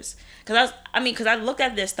stores. Cause I looked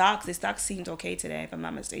at their stocks. Their stocks seemed okay today, if I'm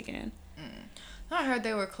not mistaken. I heard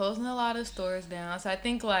they were closing a lot of stores down. So I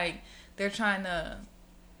think like they're trying to,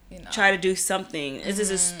 Try to do something. This is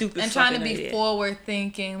a stupid and trying to fucking be idea. forward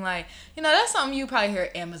thinking. Like, that's something you probably hear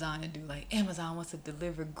Amazon to do. Like, Amazon wants to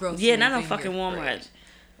deliver groceries. Yeah, not no in fucking your Walmart. fridge.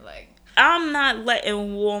 Like, I'm not letting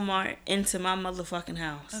Walmart into my motherfucking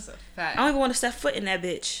house. that's a fact. I don't even want to step foot in that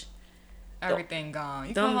bitch. Everything gone.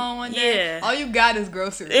 You Don't- come home one day, yeah. all you got is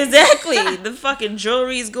groceries. Exactly. The fucking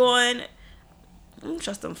jewelry's going. I don't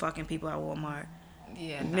trust them fucking people at Walmart.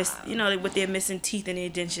 Yeah, nah. With their missing teeth and their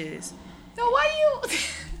dentures. Yo, why you...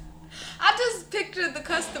 I just pictured the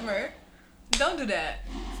customer. Don't do that.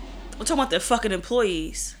 We're talking about their fucking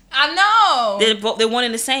employees. I know. They're one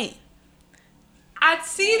and the same. I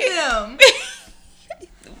see them.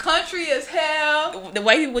 country as hell. The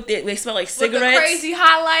white people they smell like With cigarettes. the crazy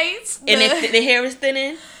highlights. And their hair is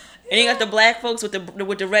thinning. And you got the black folks with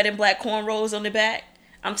the red and black cornrows on the back.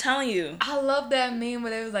 I'm telling you. I love that meme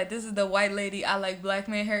where they was like, "This is the white lady I like black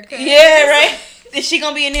man haircut." Yeah, right. Is she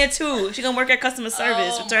gonna be in there too? She gonna work at customer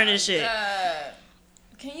service, returning shit. God.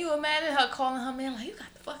 Can you imagine her calling her man like, "You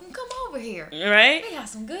got to fucking come over here. Right? They got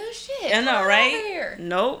some good shit. I know, Come right? Over here.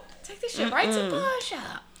 Nope. Take this shit right to the pawn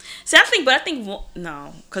shop." See, I think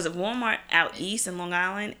no, because Walmart out east in Long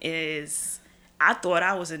Island is. I thought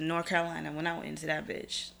I was in North Carolina when I went into that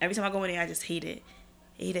bitch. Every time I go in there, I just hate it.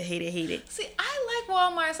 Hate it. See, I like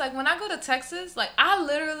Walmart's. Like, when I go to Texas, like, I'm a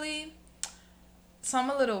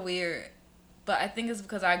little weird, but I think it's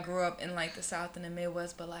because I grew up in, like, the South and the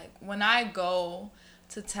Midwest. But, like, when I go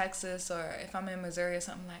to Texas or if I'm in Missouri or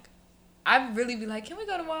something, like, I really be like, can we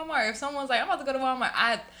go to Walmart? If someone's like, I'm about to go to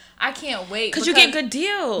Walmart, I can't wait. Because you get good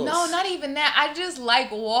deals. No, not even that. I just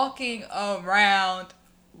like walking around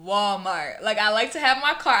Walmart. Like, I like to have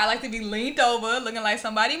my car. I like to be leaned over, looking like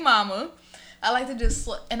somebody mama. I like to just,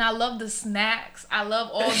 and I love the snacks. I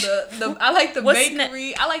love all the I like the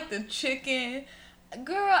bakery. I like the chicken.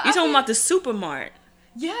 Girl, You talking about the supermart.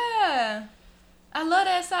 Yeah. I love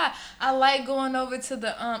that side. I like going over to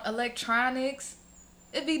the electronics.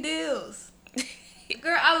 It be deals.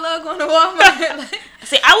 Girl, I love going to Walmart.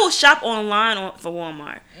 See, I will shop online for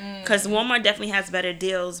Walmart. Because Walmart definitely has better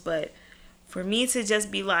deals. But for me to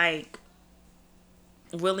just be like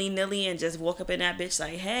willy-nilly and just walk up in that bitch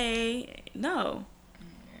like, hey, no.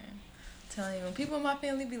 Telling you, when people in my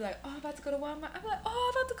family be like, "Oh, I'm about to go to Walmart," I'm like,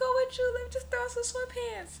 "Oh, I'm about to go with you. Let me just throw on some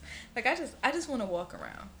sweatpants." Like, I just want to walk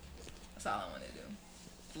around. That's all I want to do.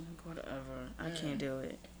 Whatever. I can't do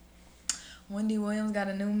it. Wendy Williams got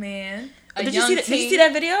a new man. Did you see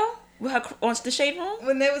that video with her on the shade room?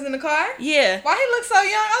 When they was in the car? Yeah. Why he look so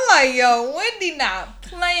young? I'm like, yo, Wendy not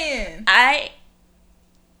playing.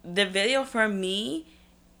 The video for me,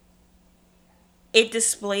 it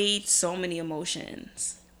displayed so many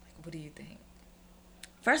emotions. Like, what do you think?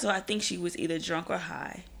 First of all, I think she was either drunk or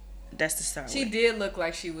high. That's the start. She did look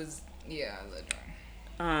like she was, yeah, a little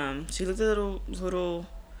drunk. She looked a little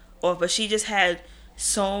off, but she just had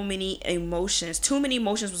so many emotions. Too many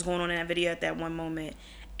emotions was going on in that video at that one moment,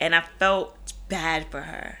 and I felt bad for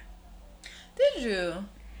her. Did you?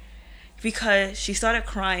 Because she started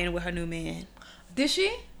crying with her new man. Did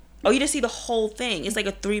she? Oh, you didn't see the whole thing. It's like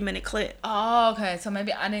a 3-minute clip. Oh, okay. So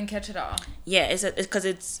maybe I didn't catch it all. Yeah, it's because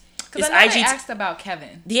it's Because I know they asked about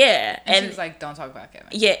Kevin. Yeah. And she was like, don't talk about Kevin.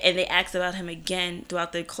 Yeah, and they asked about him again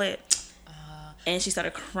throughout the clip. And she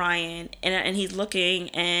started crying, and he's looking,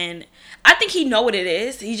 and I think he know what it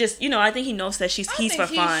is. He just, I think he knows that he's for fun. I think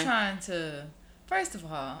he's trying to. First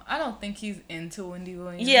of all, I don't think he's into Wendy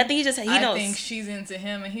Williams. Yeah, I think he knows. I think she's into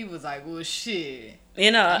him, and he was like, well, shit.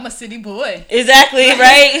 I'm a city boy. Exactly,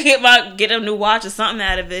 right? Get a new watch or something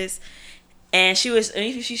out of this. And she was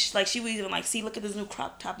even like, see, look at this new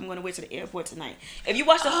crop top I'm going to wear to the airport tonight. If you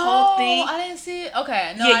watch the whole thing. I didn't see it.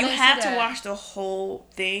 Okay, no, yeah, I you didn't have see to that. watch the whole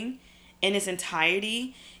thing in its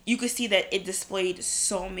entirety. You could see that it displayed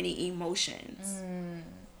so many emotions.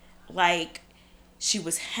 Like, she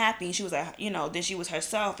was happy. She was like, then she was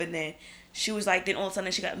herself. And then she was like, then all of a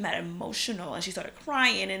sudden she got mad emotional and she started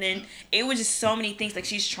crying. And then it was just so many things. Like,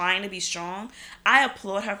 she's trying to be strong. I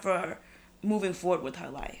applaud her for moving forward with her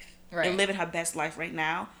life. Right. And living her best life right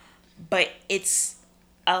now. But it's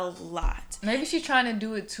a lot. Maybe she's trying to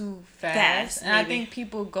do it too fast. And I think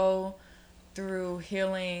people go through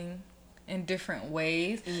healing in different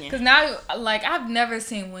ways. Because now, like, I've never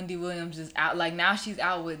seen Wendy Williams just out. Like, now she's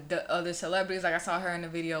out with the other celebrities. Like, I saw her in the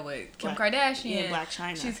video with Kim Kardashian. Yeah, Black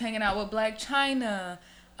China. She's hanging out with Black China.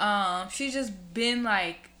 She's just been,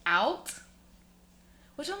 like, out.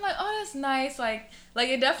 Which I'm like, oh, that's nice. Like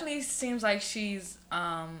it definitely seems like she's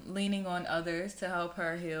leaning on others to help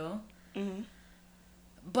her heal. Mm-hmm.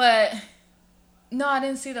 But no, I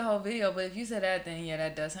didn't see the whole video. But if you said that, then yeah,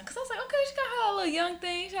 that does sound. Because I was like, okay, she got her little young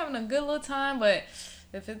thing. She's having a good little time. But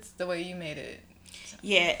if it's the way you made it,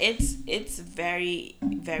 yeah, it's very,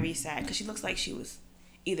 very sad because she looks like she was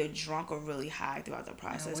either drunk or really high throughout the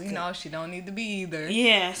process. We know she don't need to be either.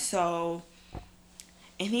 Yeah, so.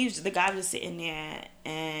 And the guy was sitting there,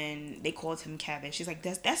 and they called him Kevin. She's like,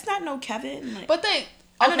 "That's not no Kevin." Like, but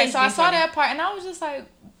so I saw that part, and I was just like,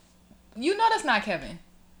 that's not Kevin.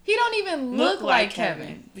 He don't even look like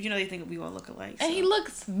Kevin. But they think we all look alike. And he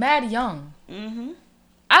looks mad young. Mm-hmm.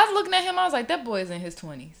 I was looking at him, I was like, that boy's in his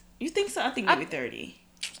 20s. You think so? I think maybe 30.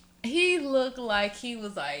 He looked like he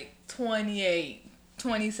was like 28,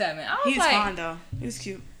 27. I was He was like, fine though. He was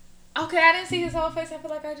cute. Okay, I didn't see his whole face. I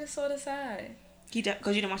feel like I just saw the side.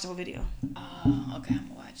 Because you didn't watch the whole video. Oh, okay, I'm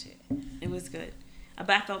gonna watch it. It was good. But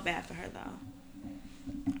I felt bad for her, though.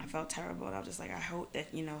 I felt terrible. And I was just like, I hope that,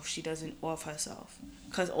 she doesn't off herself.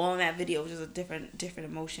 Because all in that video was just a different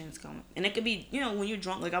emotions going. And it could be, when you're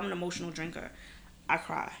drunk, like I'm an emotional drinker. I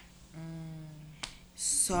cry.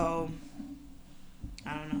 So,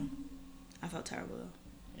 I don't know. I felt terrible,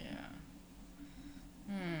 though. Yeah.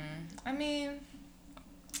 I mean,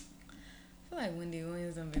 I feel like Wendy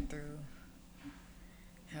Williams has been through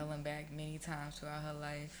hell and back many times throughout her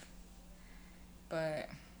life. But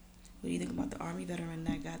what do you think about the Army veteran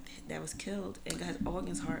that was killed and got his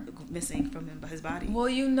organs missing from his body? well,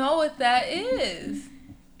 you know what that is.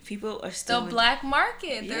 People are still The black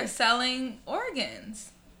market. Yeah. They're selling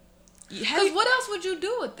organs. Have Because you, what else would you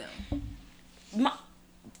do with them?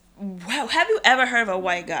 have you ever heard of a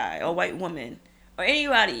white guy or white woman or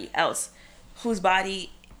anybody else whose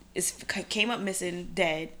body came up missing,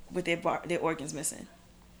 dead, with their organs missing?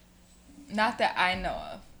 Not that I know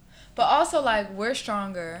of. But also, like, we're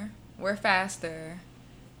stronger. We're faster.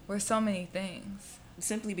 We're so many things.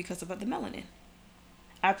 Simply because of the melanin.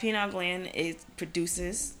 Our pineal gland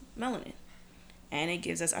produces melanin. And it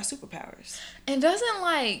gives us our superpowers. And doesn't,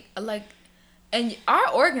 and our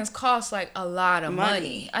organs cost, like, a lot of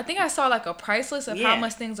money. I think I saw, like, a price list of how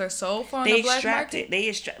much things are sold for on the black market. They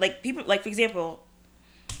extract, like, people, like, for example,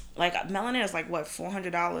 like, melanin is, like, what,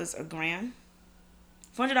 $400 a gram?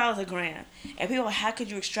 $400 a gram. And people are like, how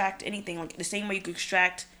could you extract anything? Like, the same way you could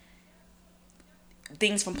extract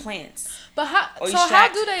things from plants. But how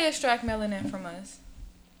do they extract melanin from us?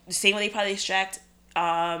 The same way they probably extract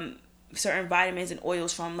certain vitamins and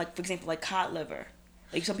oils from, like, for example, like cod liver.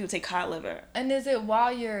 Like, some people take cod liver. And is it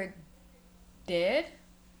while you're dead?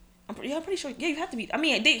 I'm pretty sure. Yeah, you have to be. I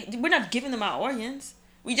mean, we're not giving them our organs.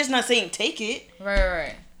 We're just not saying take it.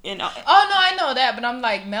 Right. Oh, no, I know that, but I'm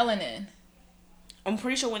like, melanin. I'm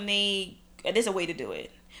pretty sure there's a way to do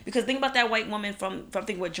it. Because think about that white woman from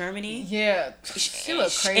Germany. Yeah. She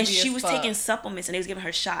looked crazy and she was fuck. taking supplements and they was giving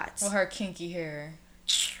her shots. With her kinky hair.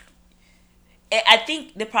 I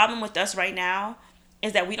think the problem with us right now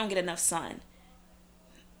is that we don't get enough sun.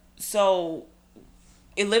 So,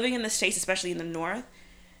 living in the States, especially in the North,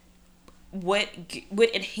 what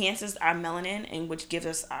enhances our melanin and which gives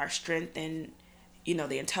us our strength and,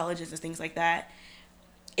 the intelligence and things like that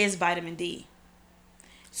is vitamin D.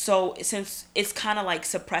 So, since it's kind of like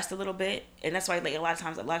suppressed a little bit, and that's why like a lot of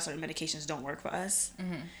times a lot of certain medications don't work for us,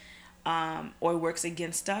 or works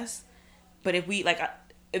against us. But if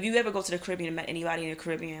you ever go to the Caribbean and met anybody in the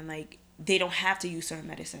Caribbean, like, they don't have to use certain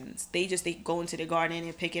medicines. They go into the garden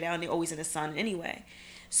and pick it out, and they're always in the sun anyway.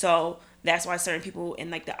 So that's why certain people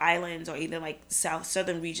in like the islands or either like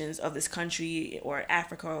southern regions of this country or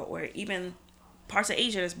Africa or even parts of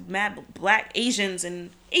Asia, there's mad black Asians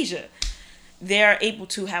in Asia. They're able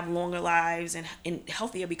to have longer lives and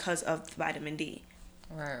healthier because of vitamin D.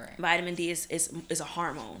 Right. Vitamin D is a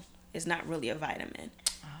hormone. It's not really a vitamin.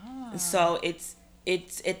 Oh. So it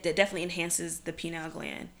definitely enhances the pineal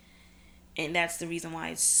gland. And that's the reason why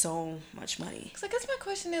it's so much money. So I guess my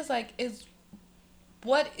question is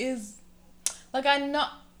what is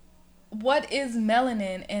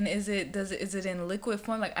melanin, and is it in liquid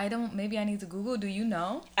form? Like, maybe I need to Google. Do you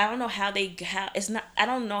know? I don't know I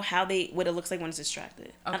don't know what it looks like when it's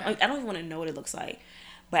extracted. Okay. I don't even want to know what it looks like.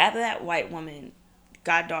 But after that white woman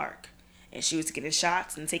got dark and she was getting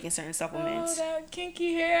shots and taking certain supplements. Oh, that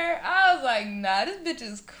kinky hair. I was like, nah, this bitch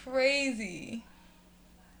is crazy.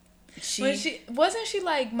 Wasn't she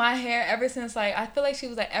like, my hair ever since, like, I feel like she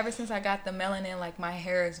was like, ever since I got the melanin, like, my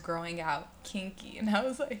hair is growing out kinky. And I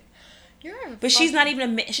was like, but she's not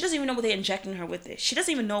even she doesn't even know what they're injecting her with it. She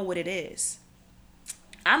doesn't even know what it is.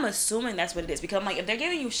 I'm assuming that's what it is, because I'm like, if they're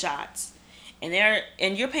giving you shots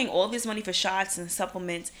and you're paying all this money for shots and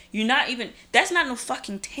supplements, that's not no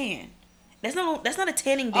fucking tan. That's not a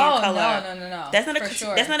tanning bed color. No. That's not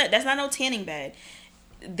sure. that's not no tanning bed.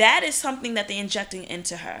 That is something that they're injecting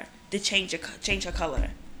into her to change her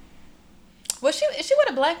color. Is she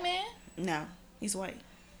with a black man? No, he's white.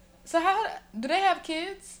 So how do they have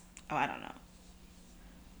kids? Oh, I don't know.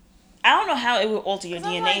 I don't know how it will alter your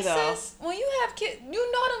DNA, like, though. Sis, when you have kids,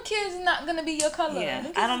 you know them kids is not gonna be your color. Yeah,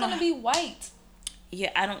 them kids I don't know. gonna be white.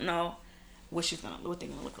 Yeah, I don't know what they're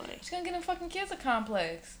gonna look like. She's gonna get them fucking kids a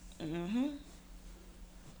complex. Mm-hmm.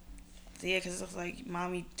 So yeah, because it looks like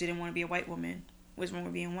mommy didn't want to be a white woman. What's wrong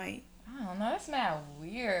with being white? I don't know. That's mad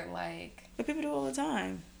weird. Like, but people do it all the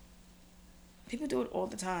time. People do it all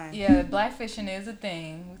the time. Yeah, blackfishing is a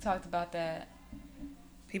thing. We talked about that.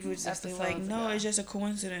 People just be like, episodes no, ago. it's just a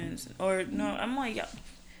coincidence. Or, no, I'm like, y'all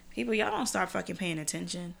don't start fucking paying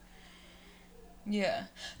attention. Yeah.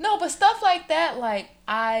 No, but stuff like that, like,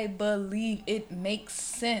 I believe it makes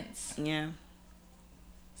sense. Yeah.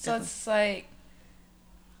 So it's like,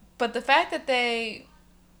 but the fact that they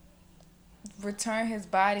returned his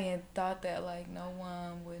body and thought that, like, no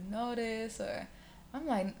one would notice, or, I'm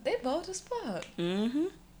like, they bold as fuck. Mm-hmm.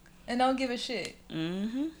 And don't give a shit.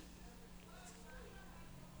 Mm-hmm.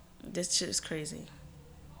 This shit is crazy.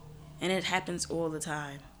 And it happens all the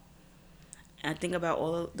time. And I think about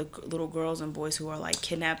all of the little girls and boys who are like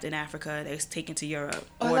kidnapped in Africa, they're taken to Europe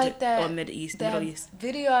Or like that, or Middle East. that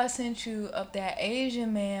video I sent you of that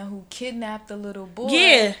Asian man who kidnapped the little boy.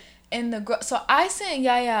 Yeah. And the girl. So I sent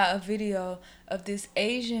Yaya a video of this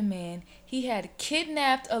Asian man. He had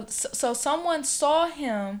kidnapped. So someone saw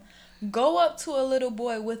him go up to a little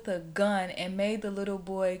boy with a gun and made the little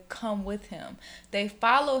boy come with him. They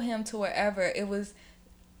follow him to wherever it was.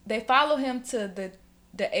 They follow him to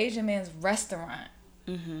the Asian man's restaurant.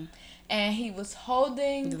 Mm-hmm. And he was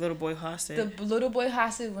holding The little boy hostage. the little boy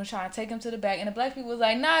hostage was trying to take him to the back, and the black people was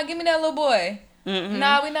like, nah, give me that little boy. Mm-mm.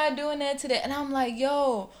 Nah, we're not doing that today. And I'm like,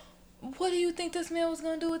 yo, what do you think this man was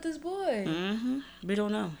gonna do with this boy? Mm-hmm. We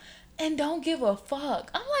don't know. And don't give a fuck.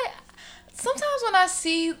 I'm like, sometimes when I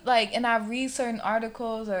see, like, and I read certain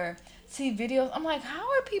articles or see videos, I'm like, how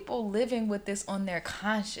are people living with this on their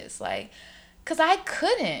conscience? Like, cause I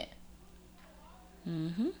couldn't.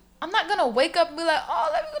 Mm-hmm. I'm not gonna wake up and be like, oh,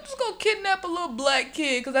 let me just go kidnap a little black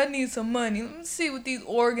kid because I need some money. Let me see what these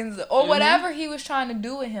organs or whatever he was trying to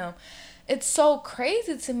do with him. It's so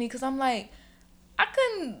crazy to me because I'm like, I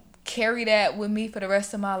couldn't carry that with me for the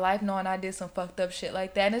rest of my life knowing I did some fucked up shit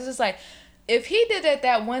like that. And it's just like, if he did it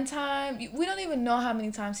that one time, we don't even know how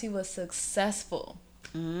many times he was successful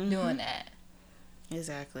doing that.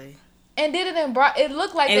 Exactly. And did it in broad. It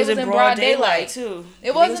looked like And it was in broad daylight too.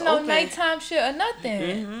 It wasn't no open. nighttime shit or nothing.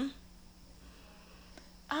 Mm-hmm.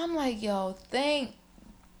 I'm like, yo, thank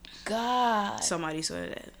God Somebody saw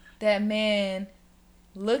that. that man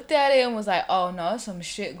looked at it and was like, oh no, there's some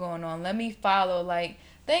shit going on. Let me follow. Like,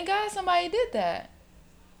 thank God somebody did that.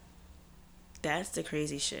 That's the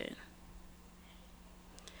crazy shit.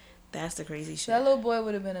 That's the crazy shit. That little boy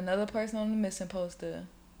would have been another person on the missing poster.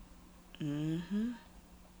 Mm-hmm.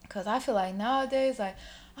 Cause I feel like nowadays, like,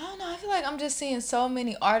 I don't know, I feel like I'm just seeing so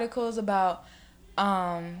many articles about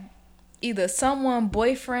either someone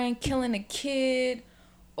boyfriend killing a kid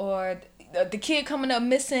or the kid coming up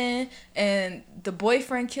missing and the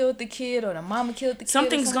boyfriend killed the kid or the mama killed the kid.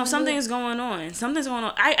 Something is going on. Something's going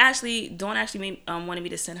on. I actually wanted me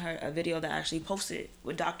to send her a video that I actually posted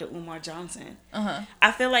with Dr. Umar Johnson.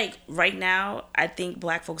 I feel like right now I think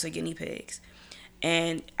black folks are guinea pigs.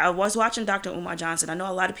 And I was watching Dr. Umar Johnson. I know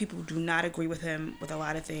a lot of people do not agree with him with a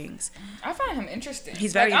lot of things. I find him interesting.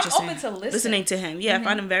 He's very interesting. I'm open to listening to him. Yeah, I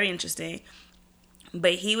find him very interesting.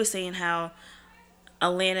 But he was saying how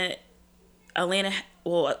Atlanta,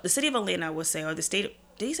 well, the city of Atlanta would say, or the state,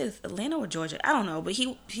 did he say Atlanta or Georgia? I don't know. But I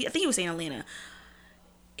think he was saying Atlanta.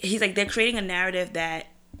 He's like, they're creating a narrative that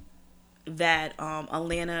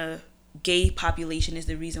Atlanta gay population is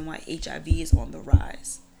the reason why HIV is on the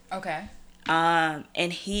rise. Okay.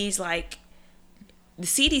 And he's like, the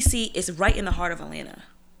CDC is right in the heart of Atlanta.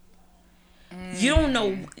 You don't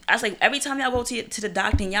know. I was like, every time y'all go to the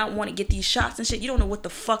doctor and y'all want to get these shots and shit, you don't know what the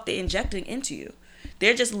fuck they're injecting into you.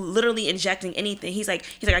 They're just literally injecting anything. He's like,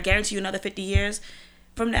 I guarantee you another 50 years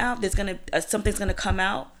from now, there's gonna something's gonna come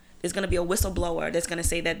out. There's gonna be a whistleblower that's gonna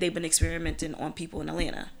say that they've been experimenting on people in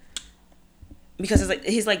Atlanta. Because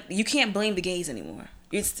he's like, you can't blame the gays anymore.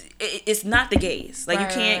 It's not the gays. Like, you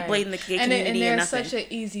can't blame the gay community and or nothing. Such an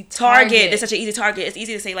easy target. They're such an easy target. It's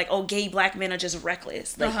easy to say, like, oh, gay black men are just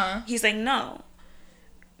reckless. Like, he's like, no,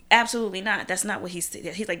 absolutely not. That's not what he's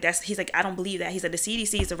like, I don't believe that. He's like, the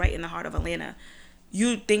CDC is right in the heart of Atlanta.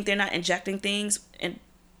 You think they're not injecting things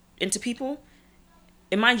into people?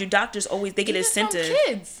 And mind you, doctors always, they get incentive.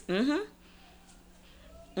 Kids.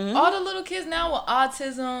 All the little kids now with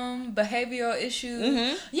autism, behavioral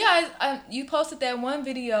issues. Yeah, you posted that one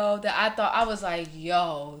video that I thought, I was like,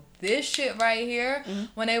 yo, this shit right here,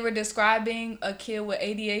 when they were describing a kid with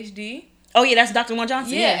ADHD. Oh, yeah, that's Dr. Umar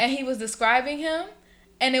Johnson. Yeah, and he was describing him,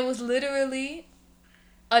 and it was literally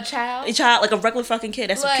a child. Like a regular fucking kid.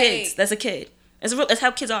 That's kids. That's a kid. That's how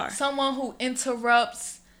kids are. Someone who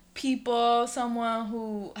interrupts people, someone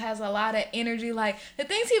who has a lot of energy. Like, the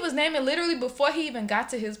things he was naming, literally before he even got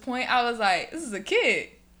to his point, I was like, this is a kid.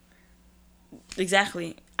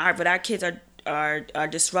 Exactly. But our kids are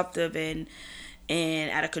disruptive and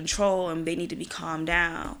out of control, and they need to be calmed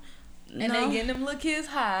down. And they getting them little kids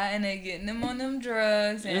high, and they getting them on them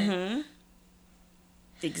drugs. And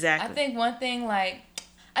Exactly. I think one thing, like,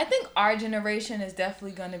 I think our generation is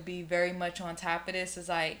definitely going to be very much on top of this. Is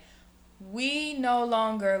like, we no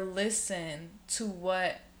longer listen to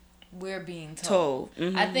what we're being told.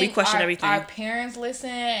 I think we question everything. Our parents listen,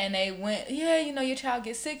 and they went, yeah, you know, your child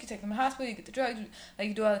gets sick, you take them to the hospital, you get the drugs, like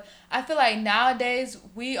you do all. I feel like nowadays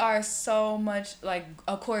we are so much like,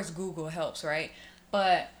 of course, Google helps, right?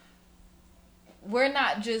 But we're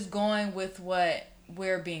not just going with what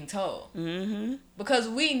we're being told, because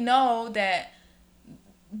we know that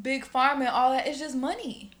big pharma and all that is just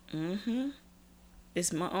money.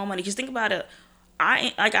 It's my own money. Just think about it.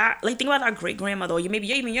 Think about our great grandmother, or maybe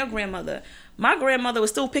even your grandmother. My grandmother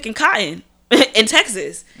was still picking cotton in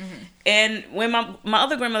Texas, and when my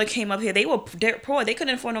other grandmother came up here, they were poor. They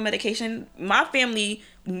couldn't afford no medication. My family,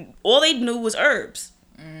 all they knew was herbs.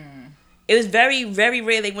 It was very, very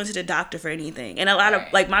rare they went to the doctor for anything. And a lot of,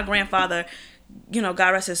 like, my grandfather, you know,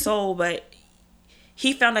 God rest his soul, but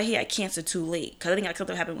he found out he had cancer too late, because I think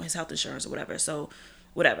something happened with his health insurance or whatever. So,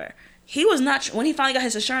 whatever. He was not, when he finally got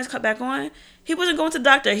his insurance cut back on, he wasn't going to the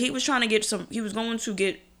doctor. He was trying to he was going to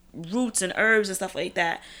get roots and herbs and stuff like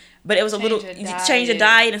that. But it was change the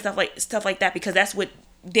diet and stuff like that, because that's what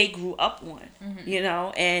they grew up on, you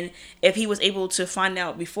know. And if he was able to find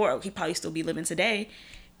out before, he'd probably still be living today.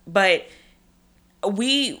 But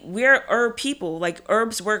we're herb people. Like,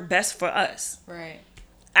 herbs work best for us. Right.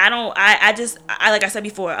 Like I said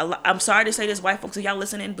before, I'm sorry to say this, white folks, if y'all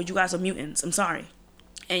listening, but you guys are mutants. I'm sorry.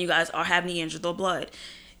 And you guys are having Neanderthal blood.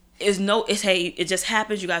 It just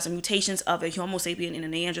happens. You guys are mutations of a Homo sapien and a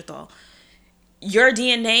Neanderthal. Your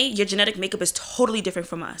DNA, your genetic makeup is totally different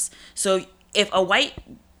from us. So if a white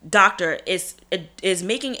doctor is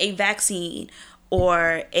making a vaccine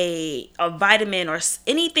or a vitamin or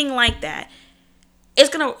anything like that, it's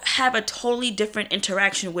going to have a totally different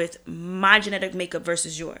interaction with my genetic makeup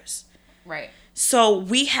versus yours. Right. So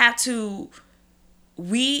we have to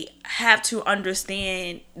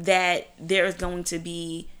understand that there is going to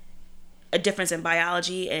be a difference in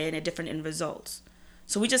biology and a difference in results.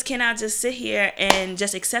 So we just cannot just sit here and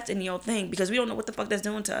just accept any old thing, because we don't know what the fuck that's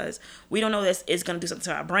doing to us. We don't know that it's going to do something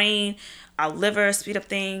to our brain, our liver, speed up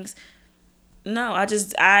things. No,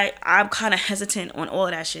 I'm kind of hesitant on all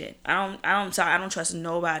of that shit. I don't trust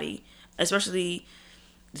nobody, especially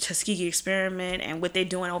the Tuskegee experiment and what they're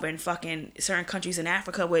doing over in fucking certain countries in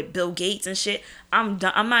Africa with Bill Gates and shit. I'm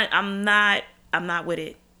not with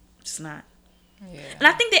it. Just not. Yeah. And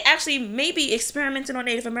I think they actually maybe experimented on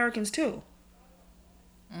Native Americans too.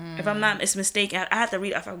 If I'm not mistaken, I have to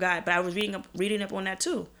read. I forgot, but I was reading up on that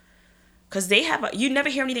too. Cause you never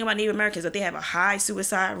hear anything about Native Americans, but they have a high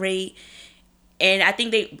suicide rate. And I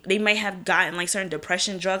think they might have gotten like certain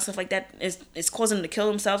depression drugs, stuff like that. It's causing them to kill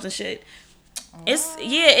themselves and shit.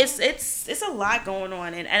 It's a lot going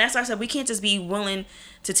on, and that's why I said we can't just be willing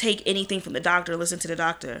to take anything from the doctor, listen to the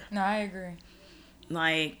doctor. No, I agree.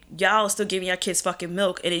 Like, y'all still giving your kids fucking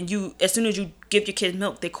milk, and then as soon as you give your kids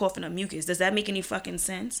milk, they coughing up mucus. Does that make any fucking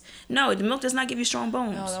sense? No, the milk does not give you strong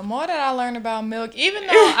bones. No, the more that I learn about milk, even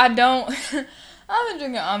though I don't, I've been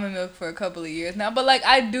drinking almond milk for a couple of years now, but like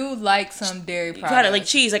I do like some dairy products. Got it, like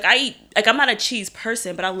cheese. Like I eat, like I'm not a cheese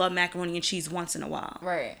person, but I love macaroni and cheese once in a while.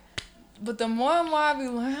 Right. But the more and more I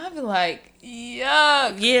be like,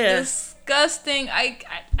 yuck, yeah, disgusting.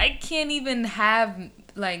 I can't even have,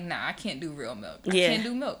 like, nah, I can't do real milk. I can't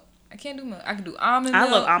do milk. I can do almond milk.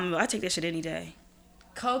 I love almond milk. I take that shit any day.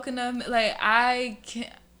 Coconut milk, like I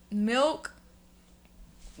can't. Milk,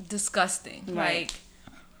 disgusting. Right. Like,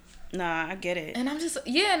 nah, I get it. And I'm just,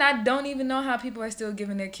 and I don't even know how people are still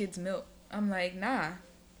giving their kids milk. I'm like, nah,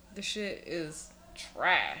 the shit is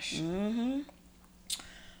trash. Mm-hmm.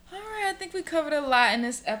 All right, I think we covered a lot in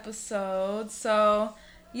this episode. So,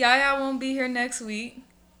 Yaya won't be here next week.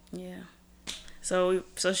 Yeah. So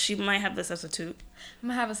she might have a substitute. I'm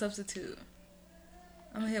going to have a substitute.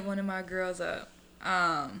 I'm going to hit one of my girls up.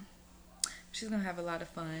 She's going to have a lot of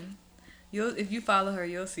fun. If you follow her,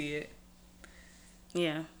 you'll see it.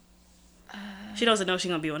 Yeah. She doesn't know she's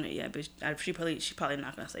going to be on it yet, but she probably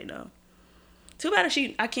not going to say no. Too bad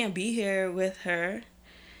I can't be here with her.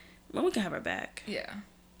 But we can have her back. Yeah.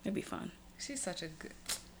 It'd be fun. She's such a good...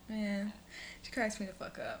 Man, she cracks me the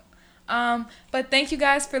fuck up. But thank you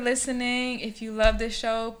guys for listening. If you love this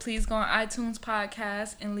show, please go on iTunes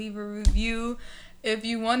Podcast and leave a review. If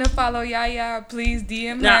you want to follow Yaya, please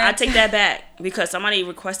DM her. No, I take that back, because somebody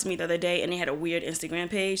requested me the other day and they had a weird Instagram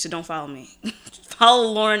page, so don't follow me. Follow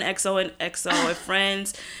Lauren XO and XO with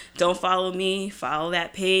friends. Don't follow me. Follow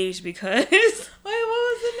that page, because... Wait, what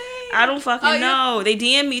was the name? I don't fucking know. They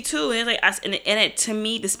DM me too, and it's like, to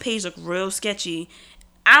me, this page looked real sketchy.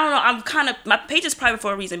 I don't know. My page is private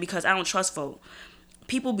for a reason, because I don't trust folk.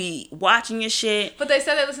 people be watching your shit. But they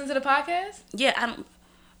said they listen to the podcast? Yeah,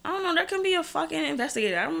 I don't know. There can be a fucking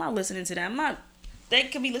investigator. I'm not listening to that. They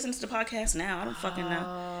could be listening to the podcast now. I don't fucking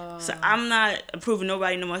know. So I'm not approving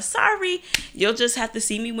nobody no more. Sorry. You'll just have to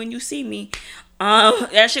see me when you see me.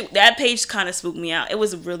 That page kind of spooked me out. It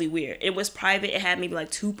was really weird. It was private. It had maybe like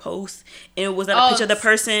 2 posts, and it was not a picture of the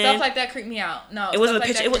person. Stuff like that creeped me out. No, it wasn't a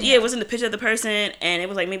picture. It wasn't the picture of the person, and it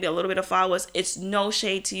was like maybe a little bit of followers. It's no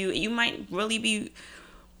shade to you. You might be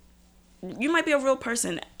a real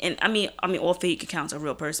person, and I mean, all fake accounts are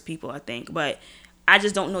real people, I think, but I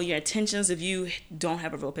just don't know your intentions if you don't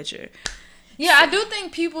have a real picture. Yeah, I do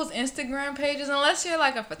think people's Instagram pages, unless you're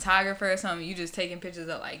like a photographer or something, you just taking pictures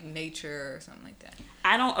of like nature or something like that.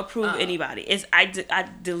 I don't approve anybody. I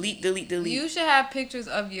delete. You should have pictures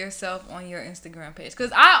of yourself on your Instagram page,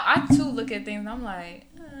 because I too look at things and I'm like,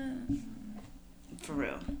 for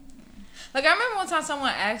real. Like, I remember one time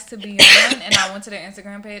someone asked to be on, and I went to their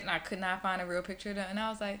Instagram page and I could not find a real picture of them, and I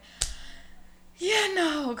was like, yeah,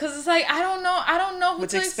 no, because it's like, I don't know who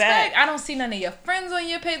to expect. I don't see none of your friends on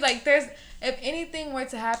your page. Like, if anything were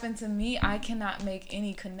to happen to me, I cannot make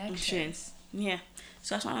any connections. Yeah.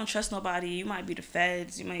 So that's why I don't trust nobody. You might be the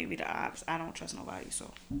feds. You might be the ops. I don't trust nobody.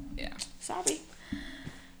 So, yeah. Sorry.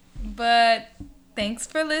 But thanks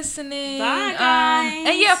for listening. Bye, guys.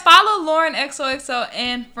 And yeah, follow Lauren XOXO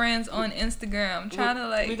and friends on Instagram.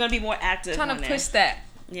 We're going to be more active. Trying to push that.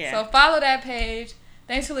 Yeah. So follow that page.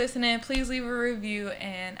 Thanks for listening. Please leave a review,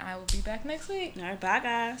 and I will be back next week. All right. Bye,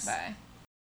 guys. Bye.